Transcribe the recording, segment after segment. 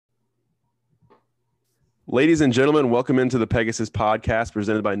Ladies and gentlemen, welcome into the Pegasus Podcast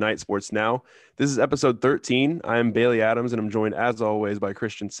presented by Night Sports Now. This is episode 13. I am Bailey Adams, and I'm joined, as always, by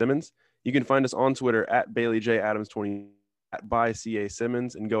Christian Simmons. You can find us on Twitter at BaileyJAdams20, at by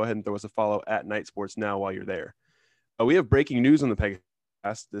Simmons, and go ahead and throw us a follow at Night Sports Now while you're there. We have breaking news on the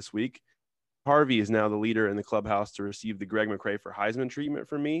Pegasus this week. Harvey is now the leader in the clubhouse to receive the Greg McCrae for Heisman treatment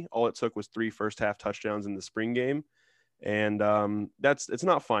from me. All it took was 3 first-half touchdowns in the spring game. And it's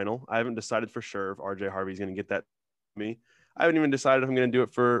not final. I haven't decided for sure if RJ Harvey's going to get that to me. I haven't even decided if I'm going to do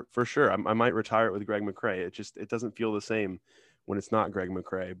it for sure. I might retire it with Greg McCrae. It doesn't feel the same when it's not Greg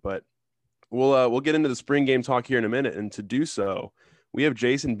McCrae. But we'll get into the spring game talk here in a minute. And to do so, we have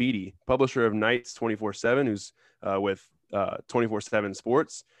Jason Beede, publisher of Knights 247, who's with 247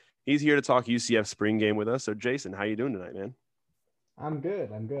 Sports. He's here to talk UCF spring game with us. So Jason, how you doing tonight, man? I'm good.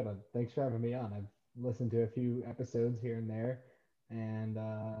 Thanks for having me on. I've listened to a few episodes here and there, and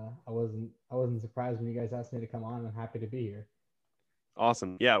I wasn't surprised when you guys asked me to come on. I'm happy to be here.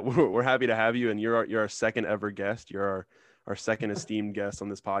 Awesome. Yeah, we're happy to have you, and you're our second ever guest. You're our second esteemed guest on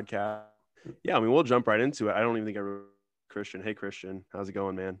this podcast. Yeah, I mean, we'll jump right into it. I don't even think Christian. Hey, Christian, how's it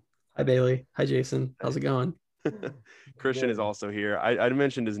going, man? Hi, Bailey. Hi, Jason. How's it going? Christian is also here. I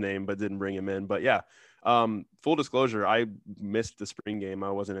mentioned his name, but didn't bring him in. But yeah, full disclosure, I missed the spring game.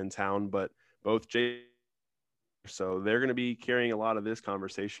 I wasn't in town, but both so they're going to be carrying a lot of this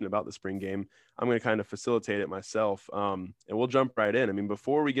conversation about the spring game. I'm going to kind of facilitate it myself, and we'll jump right in. I mean,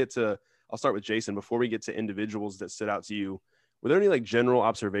 I'll start with Jason. Before we get to individuals that stood out to you, were there any general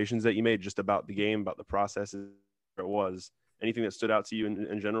observations that you made just about the game, about the process it was? Anything that stood out to you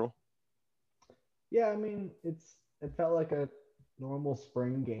in general? Yeah, I mean, it felt like a normal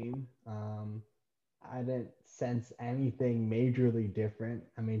spring game. I didn't sense anything majorly different.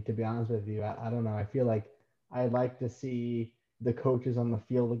 I mean, to be honest with you, I don't know. I feel like I'd like to see the coaches on the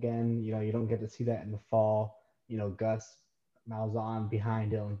field again. You don't get to see that in the fall. Gus Malzahn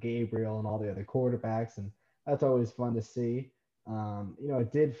behind Dylan Gabriel and all the other quarterbacks, and that's always fun to see.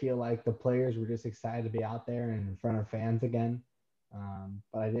 It did feel like the players were just excited to be out there and in front of fans again.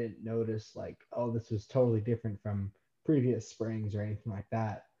 But I didn't notice this was totally different from previous springs or anything like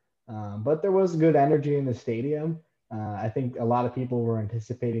that. But there was good energy in the stadium. I think a lot of people were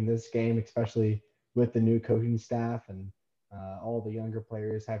anticipating this game, especially with the new coaching staff and all the younger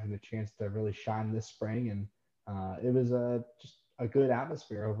players having the chance to really shine this spring. And it was just a good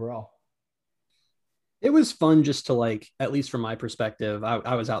atmosphere overall. It was fun just to at least from my perspective,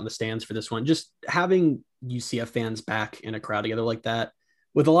 I was out in the stands for this one, just having UCF fans back in a crowd together like that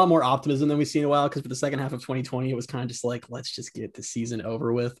with a lot more optimism than we've seen in a while. Because for the second half of 2020, it was kind of just let's just get the season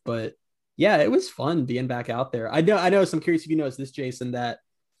over with. But yeah, it was fun being back out there. I know. So I'm curious if you noticed this, Jason, that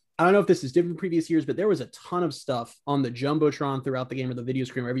I don't know if this is different from previous years, but there was a ton of stuff on the Jumbotron throughout the game, or the video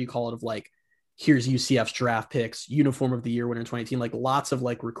screen, whatever you call it, of here's UCF's draft picks, uniform of the year winner in 2018, lots of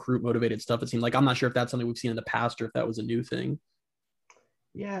recruit motivated stuff. It seemed I'm not sure if that's something we've seen in the past or if that was a new thing.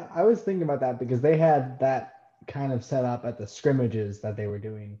 Yeah, I was thinking about that because they had that kind of set up at the scrimmages that they were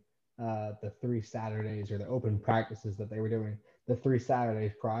doing the 3 Saturdays, or the open practices that they were doing the 3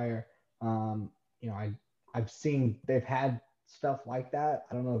 Saturdays prior. I've seen they've had stuff like that.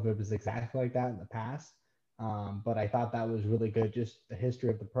 I don't know if it was exactly like that in the past, but I thought that was really good. Just the history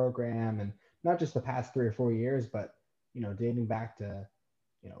of the program, and not just the past 3 or 4 years, but dating back to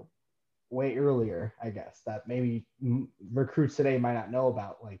way earlier, I guess, that maybe recruits today might not know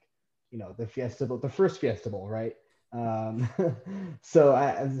about, the Fiesta Bowl, the first Fiesta Bowl, right? So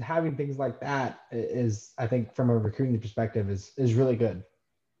having things like that is, I think, from a recruiting perspective, is really good.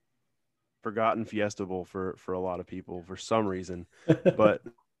 Forgotten Fiesta Bowl for a lot of people for some reason, but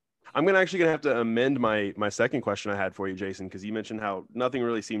I'm actually gonna have to amend my second question I had for you, Jason, because you mentioned how nothing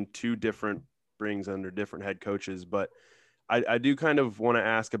really seemed too different springs under different head coaches, but I do kind of want to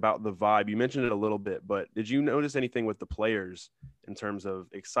ask about the vibe. You mentioned it a little bit, but did you notice anything with the players in terms of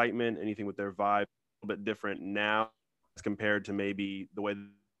excitement, anything with their vibe a little bit different now as compared to maybe the way they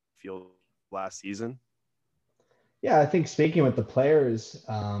feel last season? Yeah, I think speaking with the players,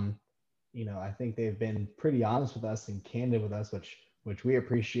 I think they've been pretty honest with us and candid with us, which we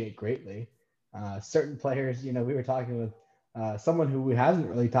appreciate greatly. Certain players, we were talking with someone who hasn't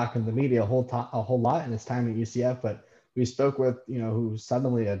really talked to the media a whole lot in his time at UCF, but we spoke with, who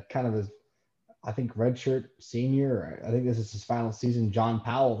suddenly a kind of I think redshirt senior. I think this is his final season. John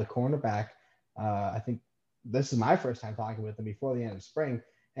Powell, the cornerback. I think this is my first time talking with him before the end of spring,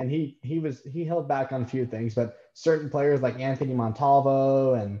 and he held back on a few things, but certain players like Anthony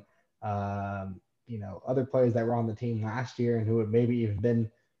Montalvo and other players that were on the team last year and who had maybe even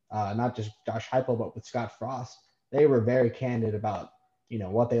been not just Josh Heupel, but with Scott Frost, they were very candid about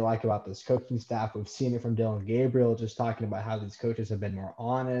what they like about this coaching staff. We've seen it from Dylan Gabriel, just talking about how these coaches have been more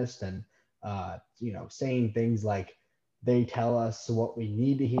honest and, saying things like they tell us what we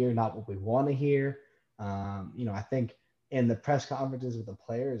need to hear, not what we want to hear. I think in the press conferences with the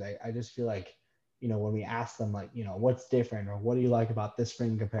players, I just feel like, when we ask them like, what's different or what do you like about this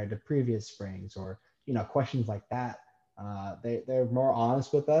spring compared to previous springs or, questions like that, they're more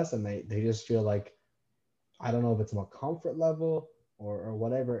honest with us and they just feel like, I don't know if it's more comfort level or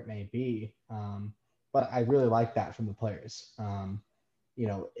whatever it may be. But I really like that from the players.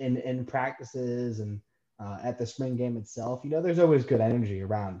 In practices and at the spring game itself, there's always good energy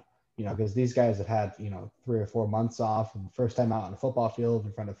around, because these guys have had, 3 or 4 months off and first time out on the football field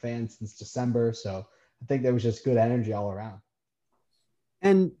in front of fans since December. So I think there was just good energy all around.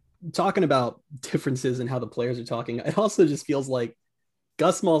 And talking about differences in how the players are talking, it also just feels like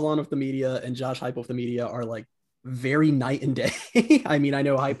Gus Malzahn with the media and Josh Heupel with the media are like very night and day. I mean, I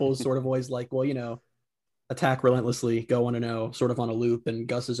know Heupel is sort of always like, well, attack relentlessly, go 1-0, sort of on a loop. And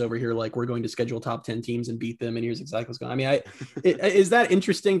Gus is over here like, we're going to schedule top 10 teams and beat them. And here's exactly what's going on. I mean, is that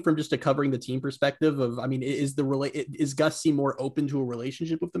interesting from just a covering the team perspective of, I mean, is Gus seem more open to a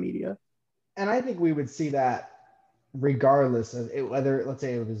relationship with the media? And I think we would see that regardless of it, whether, let's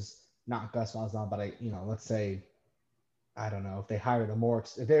say it was not Gus Malzahn, but let's say, I don't know, if they hired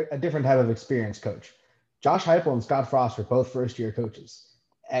if they're a different type of experienced coach. Josh Heupel and Scott Frost were both first-year coaches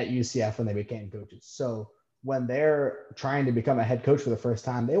at UCF when they became coaches. So when they're trying to become a head coach for the first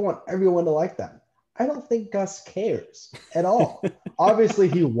time, they want everyone to like them. I don't think Gus cares at all. Obviously,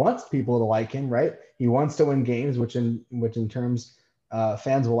 he wants people to like him, right? He wants to win games, which in terms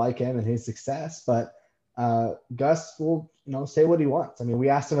fans will like him and his success. But Gus will, say what he wants. I mean, we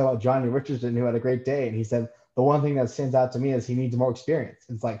asked him about Johnny Richardson, who had a great day, and he said, the one thing that stands out to me is he needs more experience.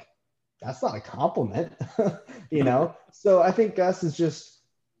 It's like, that's not a compliment, So I think Gus is just,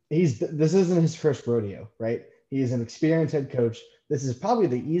 this isn't his first rodeo, right? He's an experienced head coach. This is probably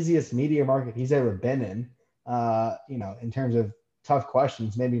the easiest media market he's ever been in terms of tough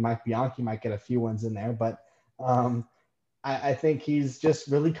questions. Maybe Mike Bianchi might get a few ones in there, but I think he's just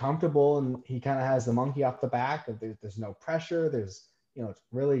really comfortable and he kind of has the monkey off the back. There's no pressure. There's, it's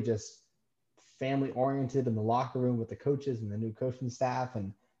really just family oriented in the locker room with the coaches and the new coaching staff.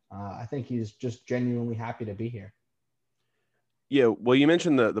 And I think he's just genuinely happy to be here. Yeah. Well, you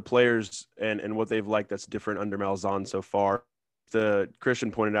mentioned the players and what they've liked that's different under Malzahn so far.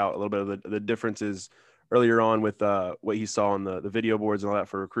 Christian pointed out a little bit of the differences earlier on with what he saw on the video boards and all that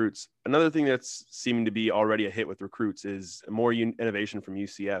for recruits. Another thing that's seeming to be already a hit with recruits is more innovation from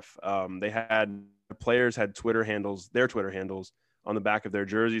UCF. The players had their Twitter handles on the back of their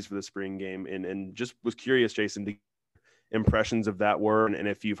jerseys for the spring game. And just was curious, Jason, the impressions of that were, and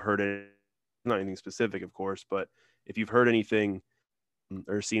if you've heard it, not anything specific, of course, but if you've heard anything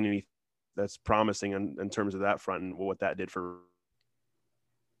or seen anything that's promising in terms of that front and what that did for.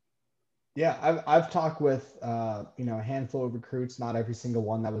 Yeah, I've talked with, a handful of recruits, not every single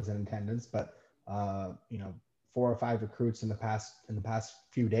one that was in attendance, but, 4 or 5 recruits in the past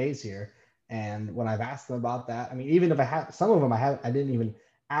few days here. And when I've asked them about that, I mean, even if I had some of them, I didn't even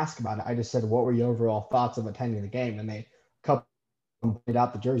ask about it. I just said, what were your overall thoughts of attending the game? And they pointed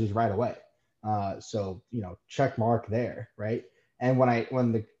out the jerseys right away. So, check mark there. Right. And when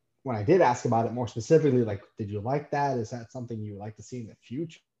I did ask about it more specifically, like, did you like that? Is that something you would like to see in the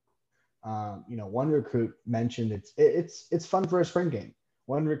future? One recruit mentioned it's fun for a spring game.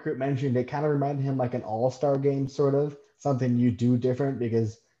 One recruit mentioned it kind of reminded him like an all-star game, sort of something you do different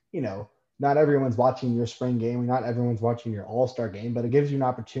because, not everyone's watching your spring game. Not everyone's watching your all-star game, but it gives you an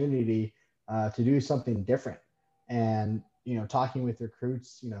opportunity to do something different. And, talking with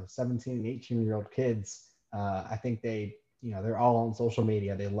recruits, 17 and 18-year-old kids, I think they're all on social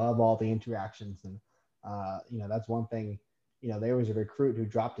media. They love all the interactions. And, that's one thing, there was a recruit who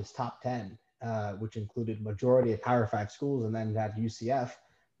dropped his top 10, which included majority of Power 5 schools, and then had UCF.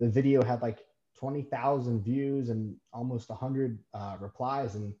 The video had like 20,000 views and almost 100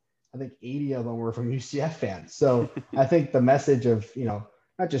 replies, and I think 80 of them were from UCF fans. So I think the message of,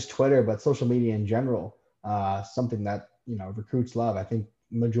 not just Twitter, but social media in general, something that, recruits love. I think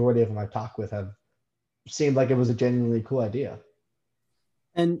majority of them I've talked with have seemed like it was a genuinely cool idea.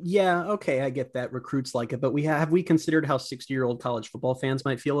 And yeah, okay, I get that recruits like it, but have we considered how 60-year-old college football fans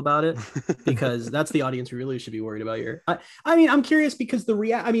might feel about it? Because that's the audience we really should be worried about here. I mean, I'm curious because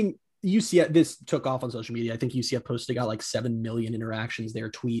UCF, this took off on social media. I think UCF posted got like 7 million interactions, their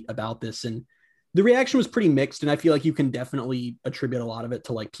tweet about this. And the reaction was pretty mixed. And I feel like you can definitely attribute a lot of it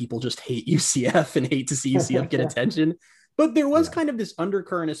to like people just hate UCF and hate to see UCF get attention. But there was kind of this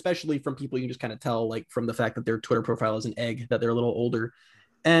undercurrent, especially from people you can just kind of tell, like from the fact that their Twitter profile is an egg, that they're a little older.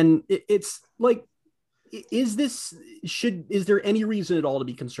 And it's like, is there any reason at all to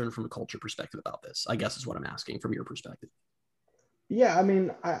be concerned from a culture perspective about this? I guess is what I'm asking from your perspective. Yeah, I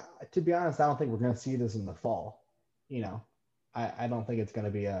mean, to be honest, I don't think we're going to see this in the fall. You know, I don't think it's going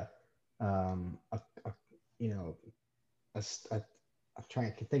to be I'm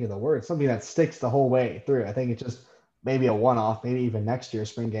trying to think of the word, something that sticks the whole way through. I think it's just maybe a one-off, maybe even next year's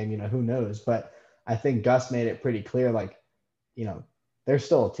spring game, who knows? But I think Gus made it pretty clear, like, they're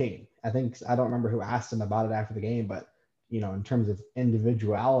still a team. I don't remember who asked him about it after the game, but, in terms of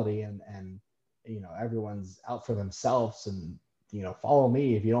individuality and everyone's out for themselves and, follow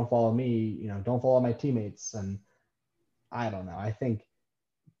me. If you don't follow me, don't follow my teammates. And I don't know. I think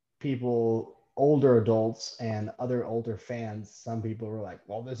older adults and other older fans, some people were like,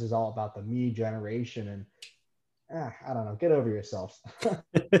 well, this is all about the me generation. And I don't know, get over yourselves.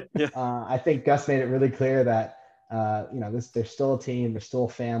 I think Gus made it really clear that, they're still a team, they're still a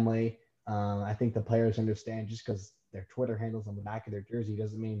family. I think the players understand just because their Twitter handles on the back of their jersey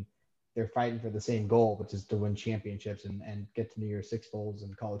doesn't mean they're fighting for the same goal, which is to win championships and get to New Year's Six bowls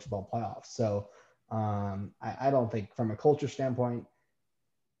and college football playoffs. So I don't think from a culture standpoint,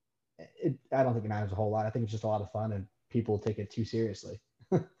 I don't think it matters a whole lot. I think it's just a lot of fun and people take it too seriously.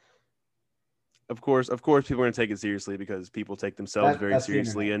 Of course, people are going to take it seriously because people take themselves very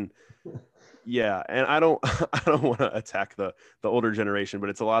seriously. And yeah, and I don't want to attack the older generation,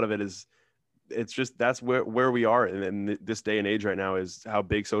 but a lot of it is, it's just, that's where we are in this day and age right now, is how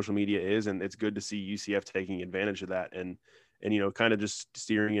big social media is. And it's good to see UCF taking advantage of that and kind of just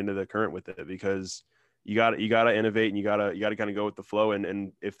steering into the current with it, because you got to innovate and you got to kind of go with the flow.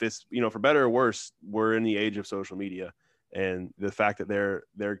 And if this, for better or worse, we're in the age of social media, and the fact that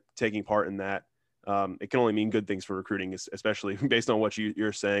they're taking part in that, it can only mean good things for recruiting, especially based on what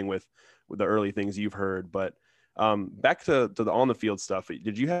you're saying with the early things you've heard. But back to the on the field stuff,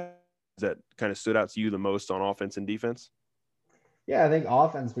 did you have that kind of stood out to you the most on offense and defense? Yeah, I think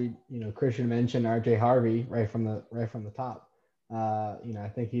offense, Christian mentioned RJ Harvey right from the top.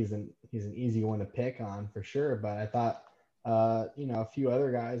 I think he's an easy one to pick on for sure. But I thought, a few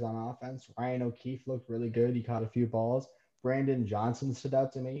other guys on offense. Ryan O'Keefe looked really good. He caught a few balls. Brandon Johnson stood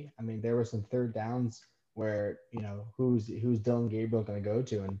out to me. I mean, there were some third downs where, who's Dylan Gabriel going to go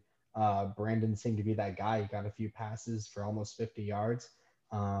to? And Brandon seemed to be that guy. He got a few passes for almost 50 yards.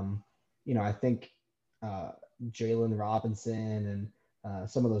 I think Jalen Robinson and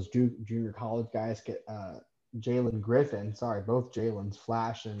some of those junior college guys get Jalen Griffin. Sorry, both Jalen's,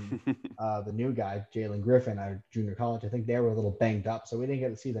 Flash and the new guy, Jalen Griffin, out of junior college. I think they were a little banged up, so we didn't get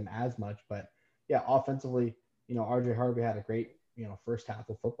to see them as much. But yeah, offensively, RJ Harvey had a great, first half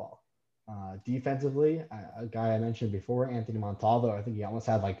of football. Defensively, a guy I mentioned before, Anthony Montalvo, I think he almost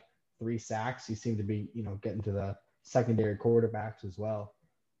had like 3 sacks. He seemed to be, getting to the secondary quarterbacks as well.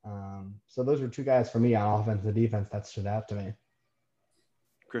 So those were 2 guys for me on offense and defense that stood out to me.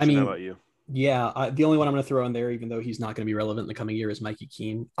 Christian, how about you? Yeah, the only one I'm going to throw in there, even though he's not going to be relevant in the coming year, is Mikey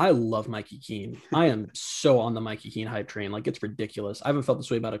Keene. I love Mikey Keene. I am so on the Mikey Keene hype train. Like, it's ridiculous. I haven't felt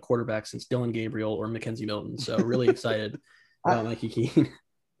this way about a quarterback since Dylan Gabriel or Mackenzie Milton. So really excited about Mikey Keene.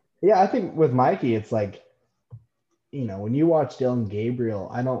 Yeah, I think with Mikey, it's like, when you watch Dylan Gabriel,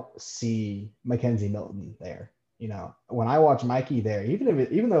 I don't see Mackenzie Milton there. When I watch Mikey there,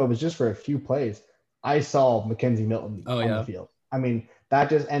 even though it was just for a few plays, I saw Mackenzie Milton on the field. I mean,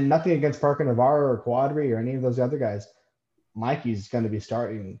 and nothing against Parker Navarro or Quadri or any of those other guys. Mikey's going to be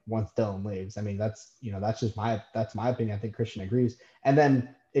starting once Dylan leaves. I mean, that's my opinion. I think Christian agrees. And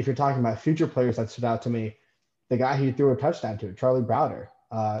then if you're talking about future players that stood out to me, the guy he threw a touchdown to, Charlie Browder,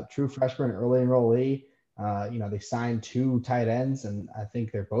 true freshman, early enrollee. They signed 2 tight ends, and I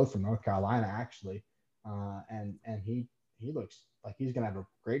think they're both from North Carolina, actually. And he looks like he's going to have a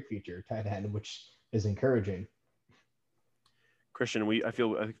great future tight end, which is encouraging. Christian, I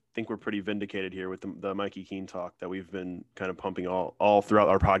think we're pretty vindicated here with the Mikey Keene talk that we've been kind of pumping all throughout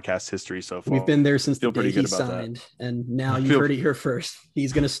our podcast history so far. We've been there since the day he signed, and now you've heard it here first.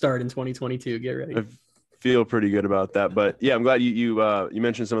 He's going to start in 2022. Get ready. I feel pretty good about that. But yeah, I'm glad you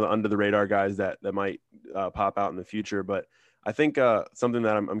mentioned some of the under the radar guys that might pop out in the future. But I think something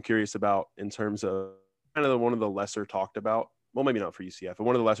that I'm curious about in terms of kind of one of the lesser talked about, well, maybe not for UCF, but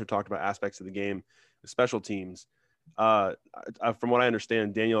one of the lesser talked about aspects of the game, the special teams. From what I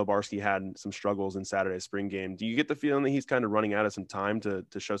understand, Daniel Obarski had some struggles in Saturday's spring game. Do you get the feeling that he's kind of running out of some time to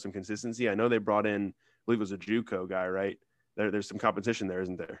show some consistency? I know they brought in, I believe it was a JUCO guy, right? There's some competition there,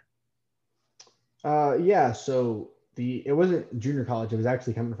 isn't there? Yeah. So it wasn't junior college. It was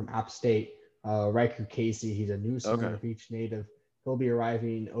actually coming from App State. Riker Casey. He's a New Smyrna Okay. Beach native. He'll be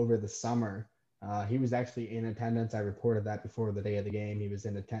arriving over the summer. He was actually in attendance. I reported that before the day of the game. He was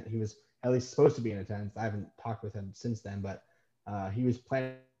in attendance. He was at least supposed to be in attendance. I haven't talked with him since then, but he was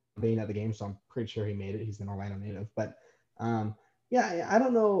planning on being at the game, so I'm pretty sure he made it. He's an Orlando native. But yeah, I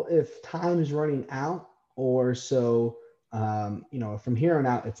don't know if time is running out or so. From here on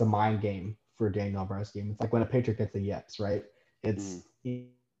out, it's a mind game for Daniel Barski. It's like when a pitcher gets the yips, right? It's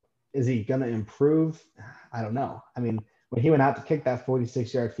is he going to improve? I don't know. I mean, when he went out to kick that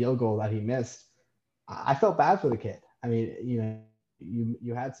 46-yard field goal that he missed, I felt bad for the kid. I mean,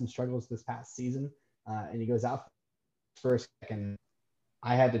 you had some struggles this past season, and he goes out for a second.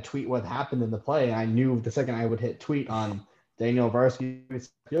 I had to tweet what happened in the play, and I knew the second I would hit tweet on Daniel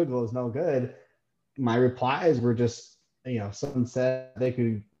Varsky's field goal is no good. My replies were just, someone said they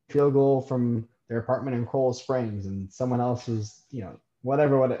could field goal from their apartment in Coral Springs, and someone else was,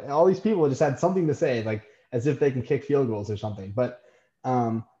 whatever. All these people just had something to say, like as if they can kick field goals or something. But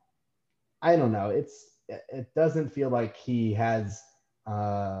I don't know. It doesn't feel like he has,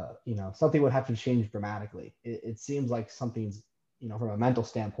 something would have to change dramatically. It seems like something's, from a mental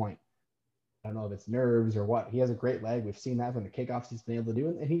standpoint. I don't know if it's nerves or what. He has a great leg. We've seen that from the kickoffs he's been able to do.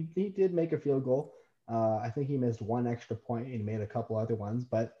 And he did make a field goal. I think he missed one extra point and he made a couple other ones,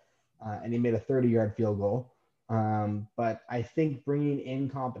 and he made a 30-yard field goal. But I think bringing in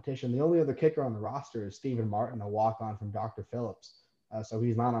competition, the only other kicker on the roster is Stephen Martin, a walk-on from Dr. Phillips. So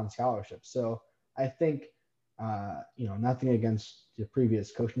he's not on scholarship. So I think, nothing against the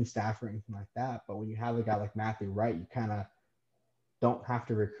previous coaching staff or anything like that. But when you have a guy like Matthew Wright, you kind of don't have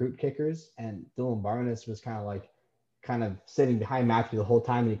to recruit kickers. And Dylan Barnes was kind of sitting behind Matthew the whole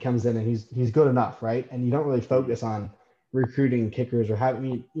time, and he comes in and he's good enough, right? And you don't really focus on recruiting kickers or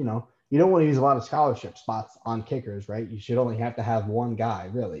having, you don't want to use a lot of scholarship spots on kickers, right? You should only have to have one guy,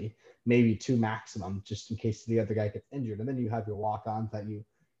 really, maybe two maximum, just in case the other guy gets injured. And then you have your walk-ons that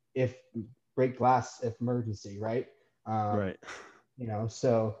if break glass, if emergency, right? Right.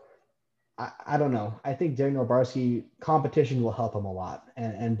 So I don't know. I think Daniel Barski competition will help him a lot,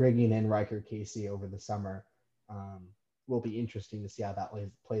 and bringing in Riker Casey over the summer will be interesting to see how that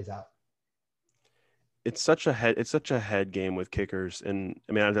plays out. It's such a head game with kickers, and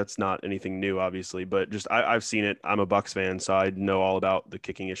I mean that's not anything new, obviously, but just I've seen it. I'm a Bucks fan, so I know all about the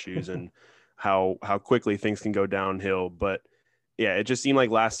kicking issues and how quickly things can go downhill. But yeah, it just seemed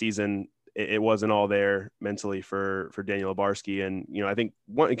like last season it wasn't all there mentally for Daniel Barski, and I think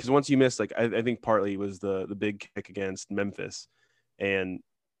because once you miss, like I think partly was the big kick against Memphis, and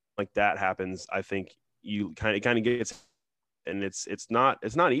like that happens, I think you kind of gets, and it's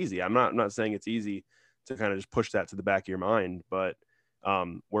not easy. I'm not saying it's easy to kind of just push that to the back of your mind, but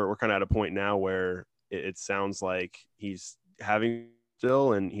we're kind of at a point now where it sounds like he's having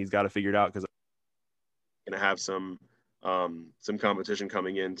still, and he's got to figure it out because going to have some competition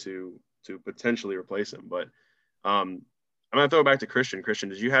coming in to potentially replace him. But I'm going to throw it back to Christian. Christian,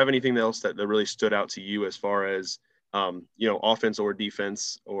 did you have anything else that really stood out to you as far as offense or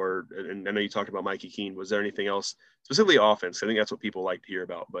defense, and I know you talked about Mikey Keene. Was there anything else, specifically offense? I think that's what people like to hear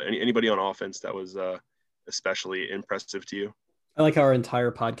about, but anybody on offense that was especially impressive to you? I like how our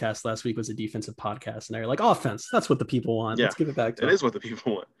entire podcast last week was a defensive podcast, and now you're like, offense, that's what the people want. Yeah, let's give it back to it them. Is what the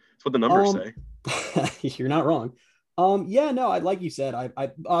people want. It's what the numbers say. You're not wrong. Yeah, no, like you said,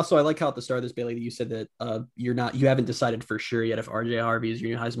 I also like how at the start of this, Bailey, that you said that you haven't decided for sure yet if RJ Harvey is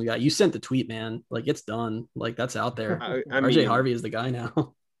your new Heisman guy. You sent the tweet, man. Like it's done. Like that's out there. RJ Harvey is the guy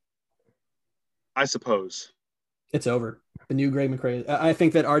now. I suppose it's over. The new Greg McCrae. I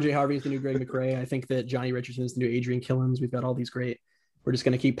think that RJ Harvey is the new Greg McCrae. I think that Johnny Richardson is the new Adrian Killens. We've got all these great. We're just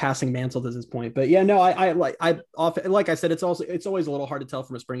going to keep passing mantle to this point. But yeah, no, I like I said, it's always a little hard to tell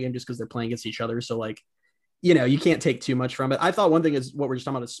from a spring game just because they're playing against each other. So like, you can't take too much from it. I thought one thing is what we're just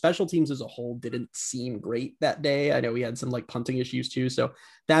talking about is special teams as a whole didn't seem great that day. I know we had some like punting issues too. So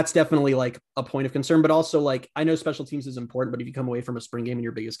that's definitely like a point of concern, but also like, I know special teams is important, but if you come away from a spring game and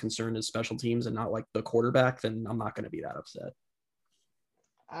your biggest concern is special teams and not like the quarterback, then I'm not going to be that upset.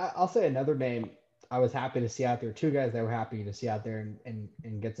 I'll say another name I was happy to see out there. Two guys that were happy to see out there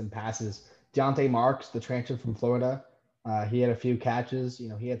and get some passes. Deontay Marks, the transfer from Florida. He had a few catches.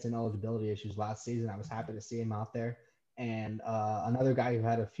 He had some eligibility issues last season. I was happy to see him out there. And another guy who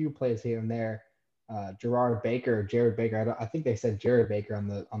had a few plays here and there, Jared Baker. I think they said Jared Baker on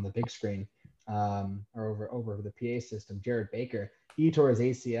the big screen or over the PA system. Jared Baker. He tore his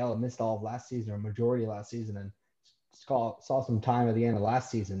ACL and missed all of last season or majority of last season, and saw some time at the end of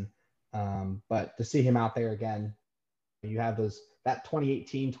last season. But to see him out there again, you have that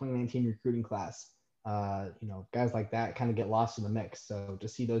 2018, 2019 recruiting class. Guys like that kind of get lost in the mix. So to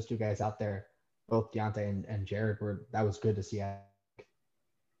see those two guys out there both Deontay and Jared that was good to see.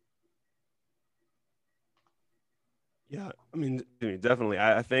 Yeah, I mean, definitely.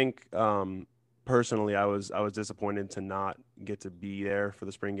 I think personally, I was disappointed to not get to be there for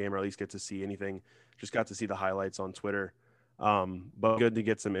the spring game, or at least get to see anything. Just got to see the highlights on Twitter. But good to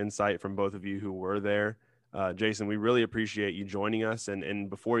get some insight from both of you who were there. Jason, we really appreciate you joining us. And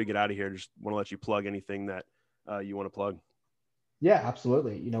before you get out of here, just want to let you plug anything that you want to plug. Yeah,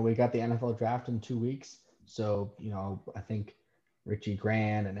 absolutely. We got the NFL draft in 2 weeks. So, I think Richie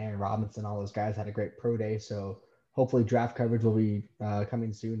Grant and Aaron Robinson, all those guys had a great pro day. So hopefully draft coverage will be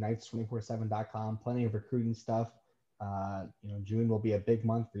coming soon. Knights247.com, plenty of recruiting stuff. June will be a big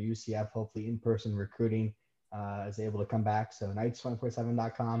month for UCF. Hopefully in-person recruiting is able to come back. So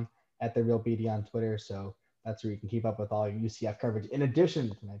Knights247.com, at The Real BD on Twitter. So that's where you can keep up with all your UCF coverage in addition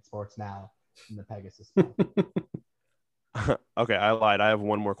to Night Sports Now in the Pegasus. Okay, I lied. I have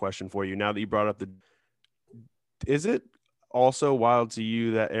one more question for you. Now that you brought up is it also wild to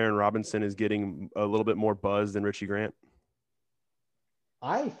you that Aaron Robinson is getting a little bit more buzz than Richie Grant?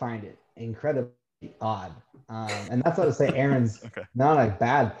 I find it incredibly odd. And that's not to say Aaron's not a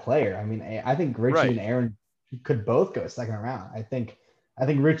bad player. I mean, I think Richie and Aaron could both go second round. I think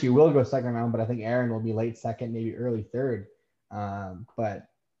Richie will go second round, but I think Aaron will be late second, maybe early third. But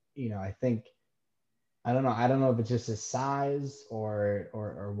I don't know. I don't know if it's just his size or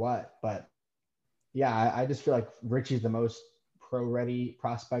what, but yeah, I just feel like Richie's the most pro-ready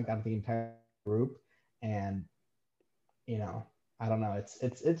prospect out of the entire group, and I don't know.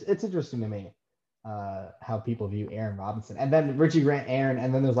 It's interesting to me how people view Aaron Robinson, and then Richie Grant, Aaron,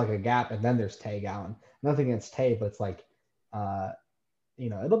 and then there's like a gap, and then there's Tay Gowan. Nothing against Tay, but it's like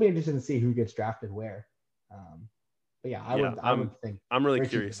it'll be interesting to see who gets drafted where. But yeah, I would think I'm really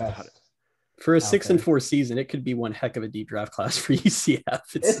Richie's curious about it. For a 6-4 season, it could be one heck of a deep draft class for UCF.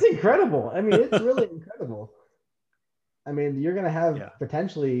 It's incredible. I mean, it's really incredible. I mean, you're going to have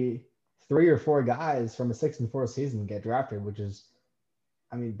potentially 3 or 4 guys from a 6-4 season get drafted, which is,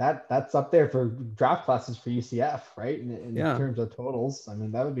 I mean, that's up there for draft classes for UCF, right? In terms of totals. I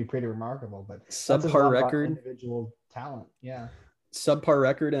mean, that would be pretty remarkable. But subpar record, individual talent. Yeah. Subpar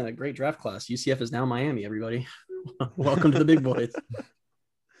record and a great draft class. UCF is now Miami, everybody. Welcome to the big boys.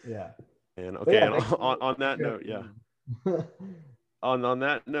 Yeah. And okay, and on that note, on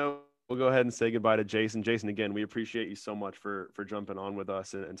that note, we'll go ahead and say goodbye to Jason. Jason, again, we appreciate you so much for jumping on with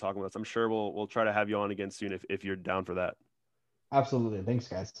us and talking with us. I'm sure we'll try to have you on again soon if you're down for that. Absolutely. Thanks,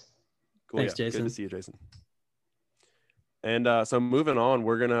 guys. Cool. Thanks, Jason. Good to see you, Jason. And so moving on,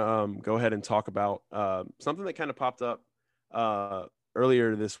 we're gonna go ahead and talk about something that kind of popped up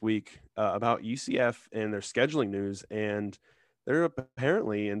earlier this week about UCF and their scheduling news. And they're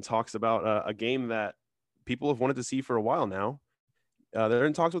apparently in talks about a game that people have wanted to see for a while now. They're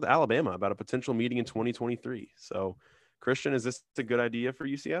in talks with Alabama about a potential meeting in 2023. So, Christian, is this a good idea for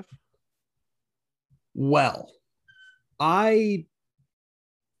UCF? Well, I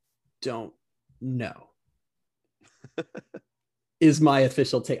don't know. Is my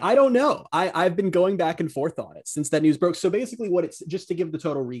official take. I don't know. I've been going back and forth on it since that news broke. So basically just to give the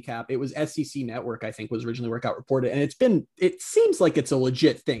total recap, it was SEC Network, I think, was originally where it got reported. And it seems like it's a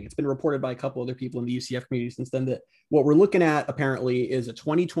legit thing. It's been reported by a couple other people in the UCF community since then that what we're looking at apparently is a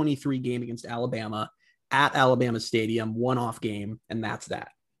 2023 game against Alabama at Alabama Stadium, one-off game. And that's that,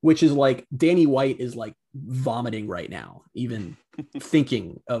 which is like Danny White is like vomiting right now, even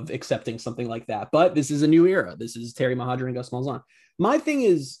thinking of accepting something like that. But this is a new era. This is Terry Mahadra and Gus Malzahn. My thing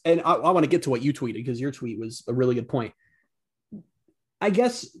is, and I want to get to what you tweeted because your tweet was a really good point. I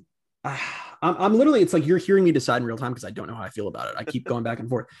guess I'm literally, it's like you're hearing me decide in real time because I don't know how I feel about it. I keep going back and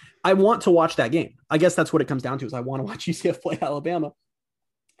forth. I want to watch that game. I guess that's what it comes down to is I want to watch UCF play Alabama.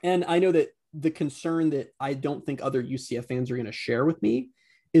 And I know that the concern that I don't think other UCF fans are going to share with me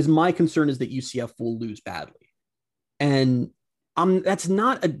is my concern is that UCF will lose badly. And that's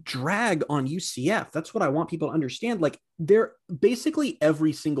not a drag on UCF. That's what I want people to understand. Like they're basically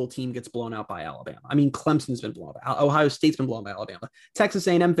every single team gets blown out by Alabama. I mean, Clemson's been blown out. Ohio State's been blown by Alabama. Texas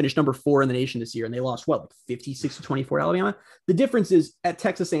A&M finished number 4 in the nation this year, and they lost like 56-24 Alabama. The difference is at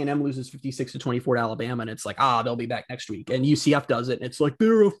Texas A&M loses 56-24 to Alabama, and it's like, they'll be back next week. And UCF does it, and it's like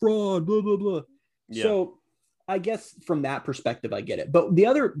they're a fraud, blah, blah, blah. Yeah. So I guess from that perspective, I get it. But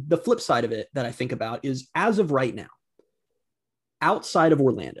the flip side of it that I think about is as of right now, outside of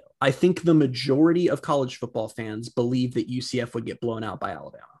Orlando, I think the majority of college football fans believe that UCF would get blown out by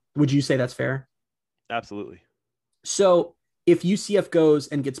Alabama. Would you say that's fair? Absolutely. So if UCF goes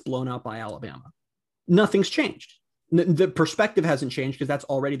and gets blown out by Alabama, nothing's changed. The perspective hasn't changed because that's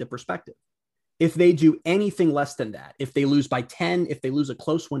already the perspective. If they do anything less than that, if they lose by 10, if they lose a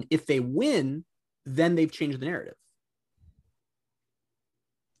close one, if they win, then they've changed the narrative.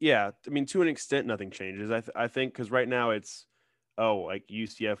 Yeah, I mean, to an extent, nothing changes. I think because right now it's, like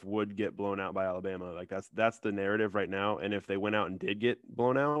UCF would get blown out by Alabama. Like that's the narrative right now. And if they went out and did get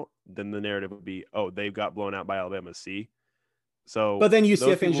blown out, then the narrative would be, they've got blown out by Alabama. See, so but then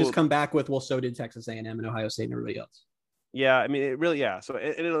UCF fans just come back with, well, so did Texas A&M and Ohio State and everybody else. Yeah, I mean, it really, yeah. So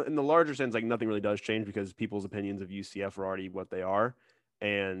in the larger sense, like nothing really does change because people's opinions of UCF are already what they are,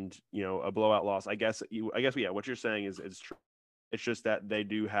 and a blowout loss. I guess what you're saying is true. It's just that they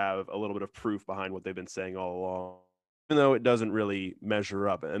do have a little bit of proof behind what they've been saying all along, even though it doesn't really measure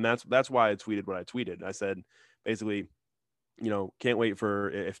up. And that's why I tweeted what I tweeted. I said, basically, can't wait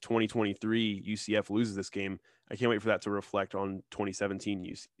for if 2023 UCF loses this game. I can't wait for that to reflect on 2017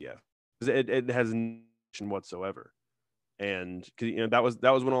 UCF because it has no whatsoever. And because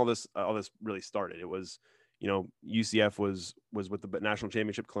that was when all this really started. It was UCF was with the national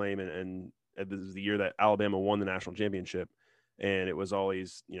championship claim, and this is the year that Alabama won the national championship. And it was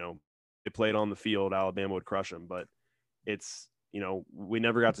always, they played on the field, Alabama would crush them. But it's, we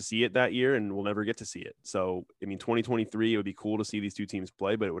never got to see it that year, and we'll never get to see it. So, I mean, 2023, it would be cool to see these two teams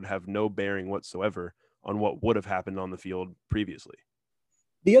play, but it would have no bearing whatsoever on what would have happened on the field previously.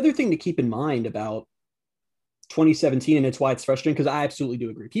 The other thing to keep in mind about 2017, and it's why it's frustrating, because I absolutely do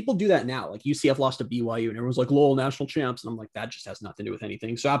agree. People do that now. Like UCF lost to BYU, and everyone's like, Lowell national champs. And I'm like, that just has nothing to do with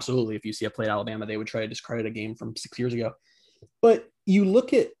anything. So absolutely, if UCF played Alabama, they would try to discredit a game from 6 years ago. But you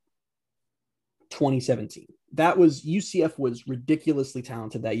look at 2017, UCF was ridiculously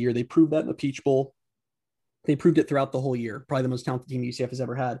talented that year. They proved that in the Peach Bowl. They proved it throughout the whole year. Probably the most talented team UCF has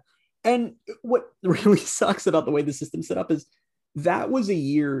ever had. And what really sucks about the way the system's set up is that was a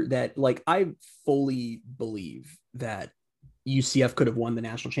year that, like, I fully believe that UCF could have won the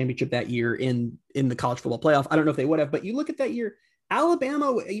national championship that year in the college football playoff. I don't know if they would have, but you look at that year,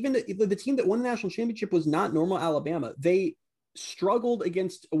 Alabama, even the team that won the national championship was not normal Alabama. They struggled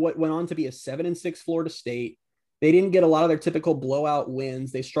against what went on to be a 7-6 Florida State. They didn't get a lot of their typical blowout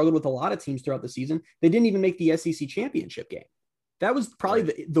wins. They struggled with a lot of teams throughout the season. They didn't even make the SEC championship game. That was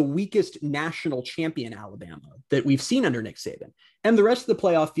probably the weakest national champion Alabama that we've seen under Nick Saban. And the rest of the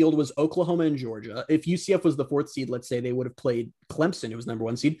playoff field was Oklahoma and Georgia. If UCF was the 4th seed, let's say, they would have played Clemson, who was number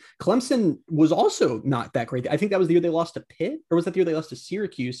 1 seed. Clemson was also not that great. I think that was the year they lost to Pitt, or was that the year they lost to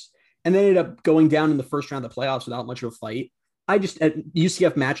Syracuse? And they ended up going down in the first round of the playoffs without much of a fight.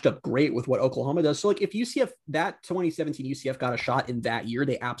 UCF matched up great with what Oklahoma does. So, like, if that 2017 UCF got a shot in that year,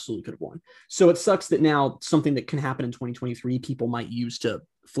 they absolutely could have won. So it sucks that now something that can happen in 2023, people might use to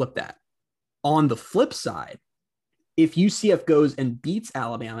flip that. On the flip side, if UCF goes and beats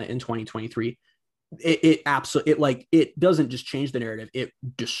Alabama in 2023, it doesn't just change the narrative, it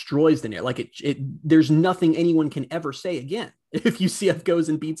destroys the narrative. Like there's nothing anyone can ever say again if UCF goes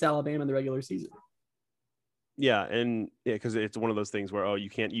and beats Alabama in the regular season. Yeah, and because it's one of those things where you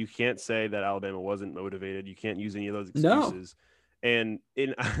can't say that Alabama wasn't motivated. You can't use any of those excuses. No. And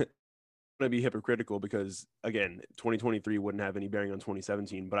I'm going to be hypocritical because, again, 2023 wouldn't have any bearing on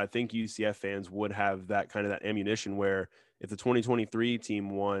 2017. But I think UCF fans would have that ammunition where if the 2023 team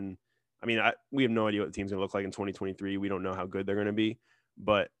won, I mean, we have no idea what the team's going to look like in 2023. We don't know how good they're going to be.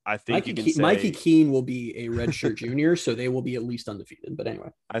 But I think Mikey Keene will be a redshirt junior, so they will be at least undefeated. But anyway,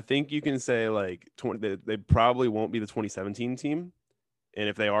 I think you can say they probably won't be the 2017 team, and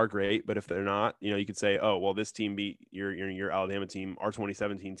if they are, great. But if they're not, you could say, oh well, this team beat your Alabama team. Our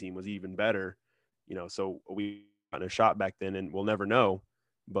 2017 team was even better, So we got a shot back then, and we'll never know.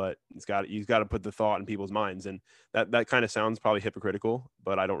 But you've got to put the thought in people's minds, and that kind of sounds probably hypocritical,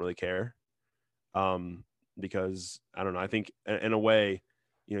 but I don't really care. Because I don't know. I think in a way,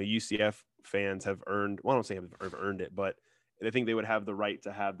 UCF fans have earned. Well, I don't say have earned it, but I think they would have the right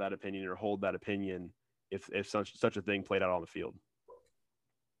to have that opinion or hold that opinion if such a thing played out on the field.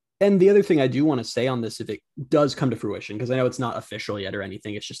 And the other thing I do want to say on this, if it does come to fruition, because I know it's not official yet or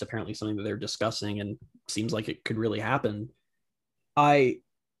anything, it's just apparently something that they're discussing and seems like it could really happen.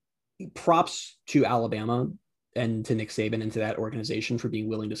 Props to Alabama and to Nick Saban and to that organization for being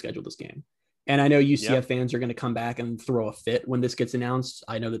willing to schedule this game. And I know UCF fans are going to come back and throw a fit when this gets announced.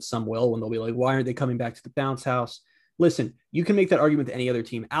 I know that some will, when they'll be like, why aren't they coming back to the bounce house? Listen, you can make that argument to any other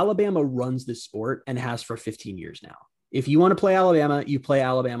team. Alabama runs this sport and has for 15 years now. If you want to play Alabama, you play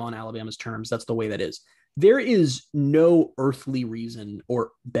Alabama on Alabama's terms. That's the way that is. There is no earthly reason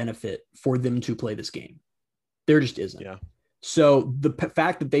or benefit for them to play this game. There just isn't. Yeah. So the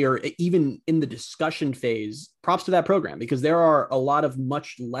fact that they are even in the discussion phase, props to that program, because there are a lot of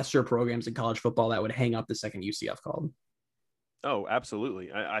much lesser programs in college football that would hang up the second UCF called. Oh,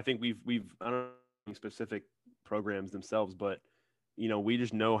 absolutely. I think we've I don't know specific programs themselves, but we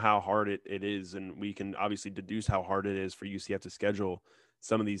just know how hard it is, and we can obviously deduce how hard it is for UCF to schedule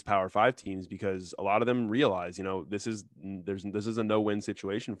some of these Power 5 teams, because a lot of them realize, this is a no-win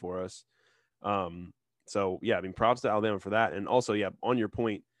situation for us. So yeah, I mean, props to Alabama for that. And also, yeah, on your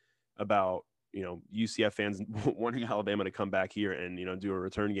point about, UCF fans wanting Alabama to come back here and, do a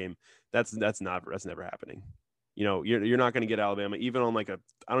return game, that's never happening. You're not going to get Alabama even on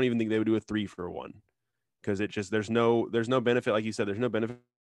I don't even think they would do a 3-for-1, because there's no benefit. Like you said, there's no benefit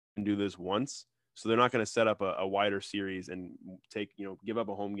to do this once. So they're not going to set up a wider series and give up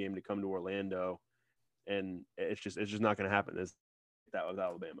a home game to come to Orlando. And it's just not going to happen. It's that with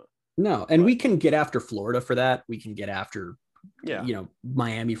Alabama. No. And we can get after Florida for that. We can get after, Yeah.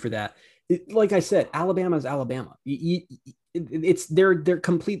 Miami for that. Like I said, Alabama is Alabama. They're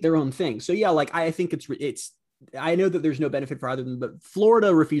complete their own thing. So yeah, I think it's, I know that there's no benefit for either of them, but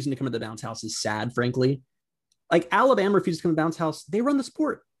Florida refusing to come to the bounce house is sad, frankly. Alabama refuses to come to the bounce house. They run the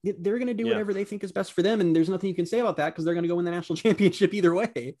sport. They're going to do whatever they think is best for them. And there's nothing you can say about that, because they're going to go win the national championship either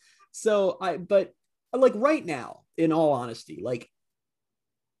way. So but right now, in all honesty,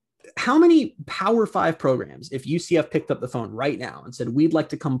 how many Power 5 programs, if UCF picked up the phone right now and said, we'd like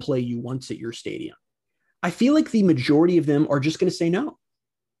to come play you once at your stadium, I feel like the majority of them are just going to say no.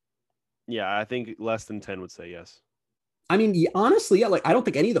 Yeah, I think less than 10 would say yes. I mean, honestly, yeah, I don't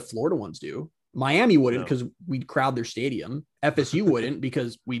think any of the Florida ones do. Miami wouldn't, because we'd crowd their stadium. FSU wouldn't,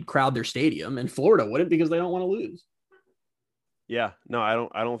 because we'd crowd their stadium, and Florida wouldn't, because they don't want to lose. Yeah, no,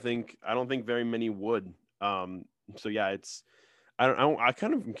 I don't think very many would. So yeah, I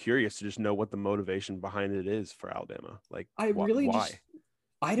kind of am curious to just know what the motivation behind it is for Alabama. Why? I don't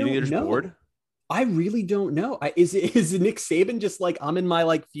You think they're just know. bored? I really don't know. Is Nick Saban just I'm in my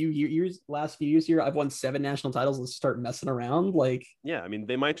last few years here, I've won 7 national titles, let's start messing around? Yeah, I mean,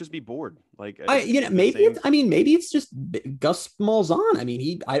 they might just be bored. Maybe it's just Gus Malzahn. I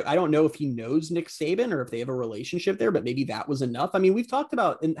mean, I don't know if he knows Nick Saban or if they have a relationship there, but maybe that was enough. I mean, we've talked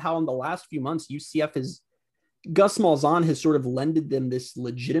about how in the last few months Gus Malzahn has sort of lended them this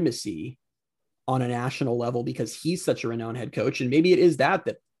legitimacy on a national level, because he's such a renowned head coach. And maybe it is that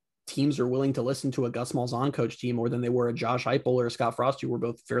teams are willing to listen to a Gus Malzahn coach team more than they were a Josh Heupel or a Scott Frost, who were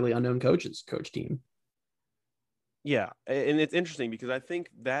both fairly unknown coach team. Yeah. And it's interesting, because I think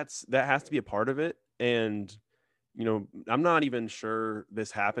that has to be a part of it. And, I'm not even sure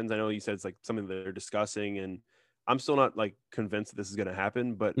this happens. I know you said it's something that they're discussing, and I'm still not convinced that this is going to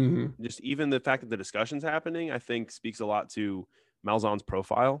happen, but just even the fact that the discussion's happening, I think speaks a lot to Malzahn's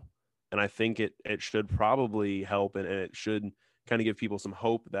profile. And I think it should probably help, and it should kind of give people some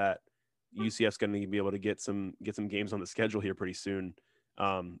hope that UCF's going to be able to get some games on the schedule here pretty soon.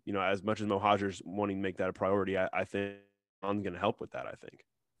 As much as Mohajer's wanting to make that a priority, I think I'm going to help with that, I think.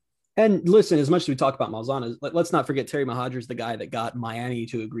 And listen, as much as we talk about Malzahn, let's not forget Terry Mohajer's the guy that got Miami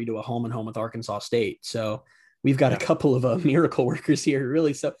to agree to a home and home with Arkansas State. So we've got a couple of miracle workers here,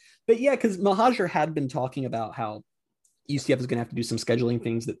 really. So, but yeah, because Mohajer had been talking about how UCF is going to have to do some scheduling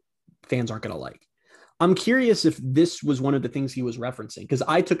things that fans aren't going to like. I'm curious if this was one of the things he was referencing, because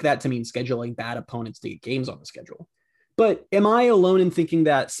I took that to mean scheduling bad opponents to get games on the schedule. But am I alone in thinking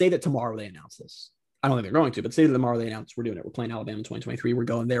that, say that tomorrow they announce this? I don't think they're going to, but say that tomorrow they announce we're doing it. We're playing Alabama in 2023. We're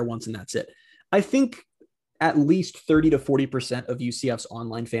going there once and that's it. I think at least 30 to 40% of UCF's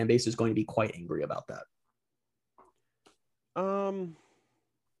online fan base is going to be quite angry about that.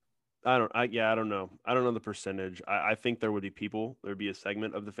 I don't know. I don't know the percentage. I think there would be there'd be a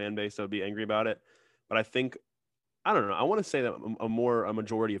segment of the fan base that would be angry about it. But I think, I don't know. I want to say that a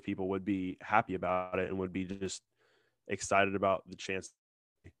majority of people would be happy about it and would be just excited about the chance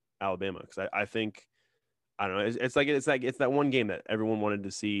Alabama. Because I think, I don't know. It's that one game that everyone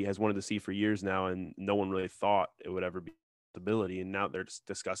has wanted to see for years now, and no one really thought it would ever be a possibility. And now they're just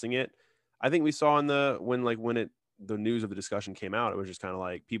discussing it. I think we saw when the news of the discussion came out, it was just kind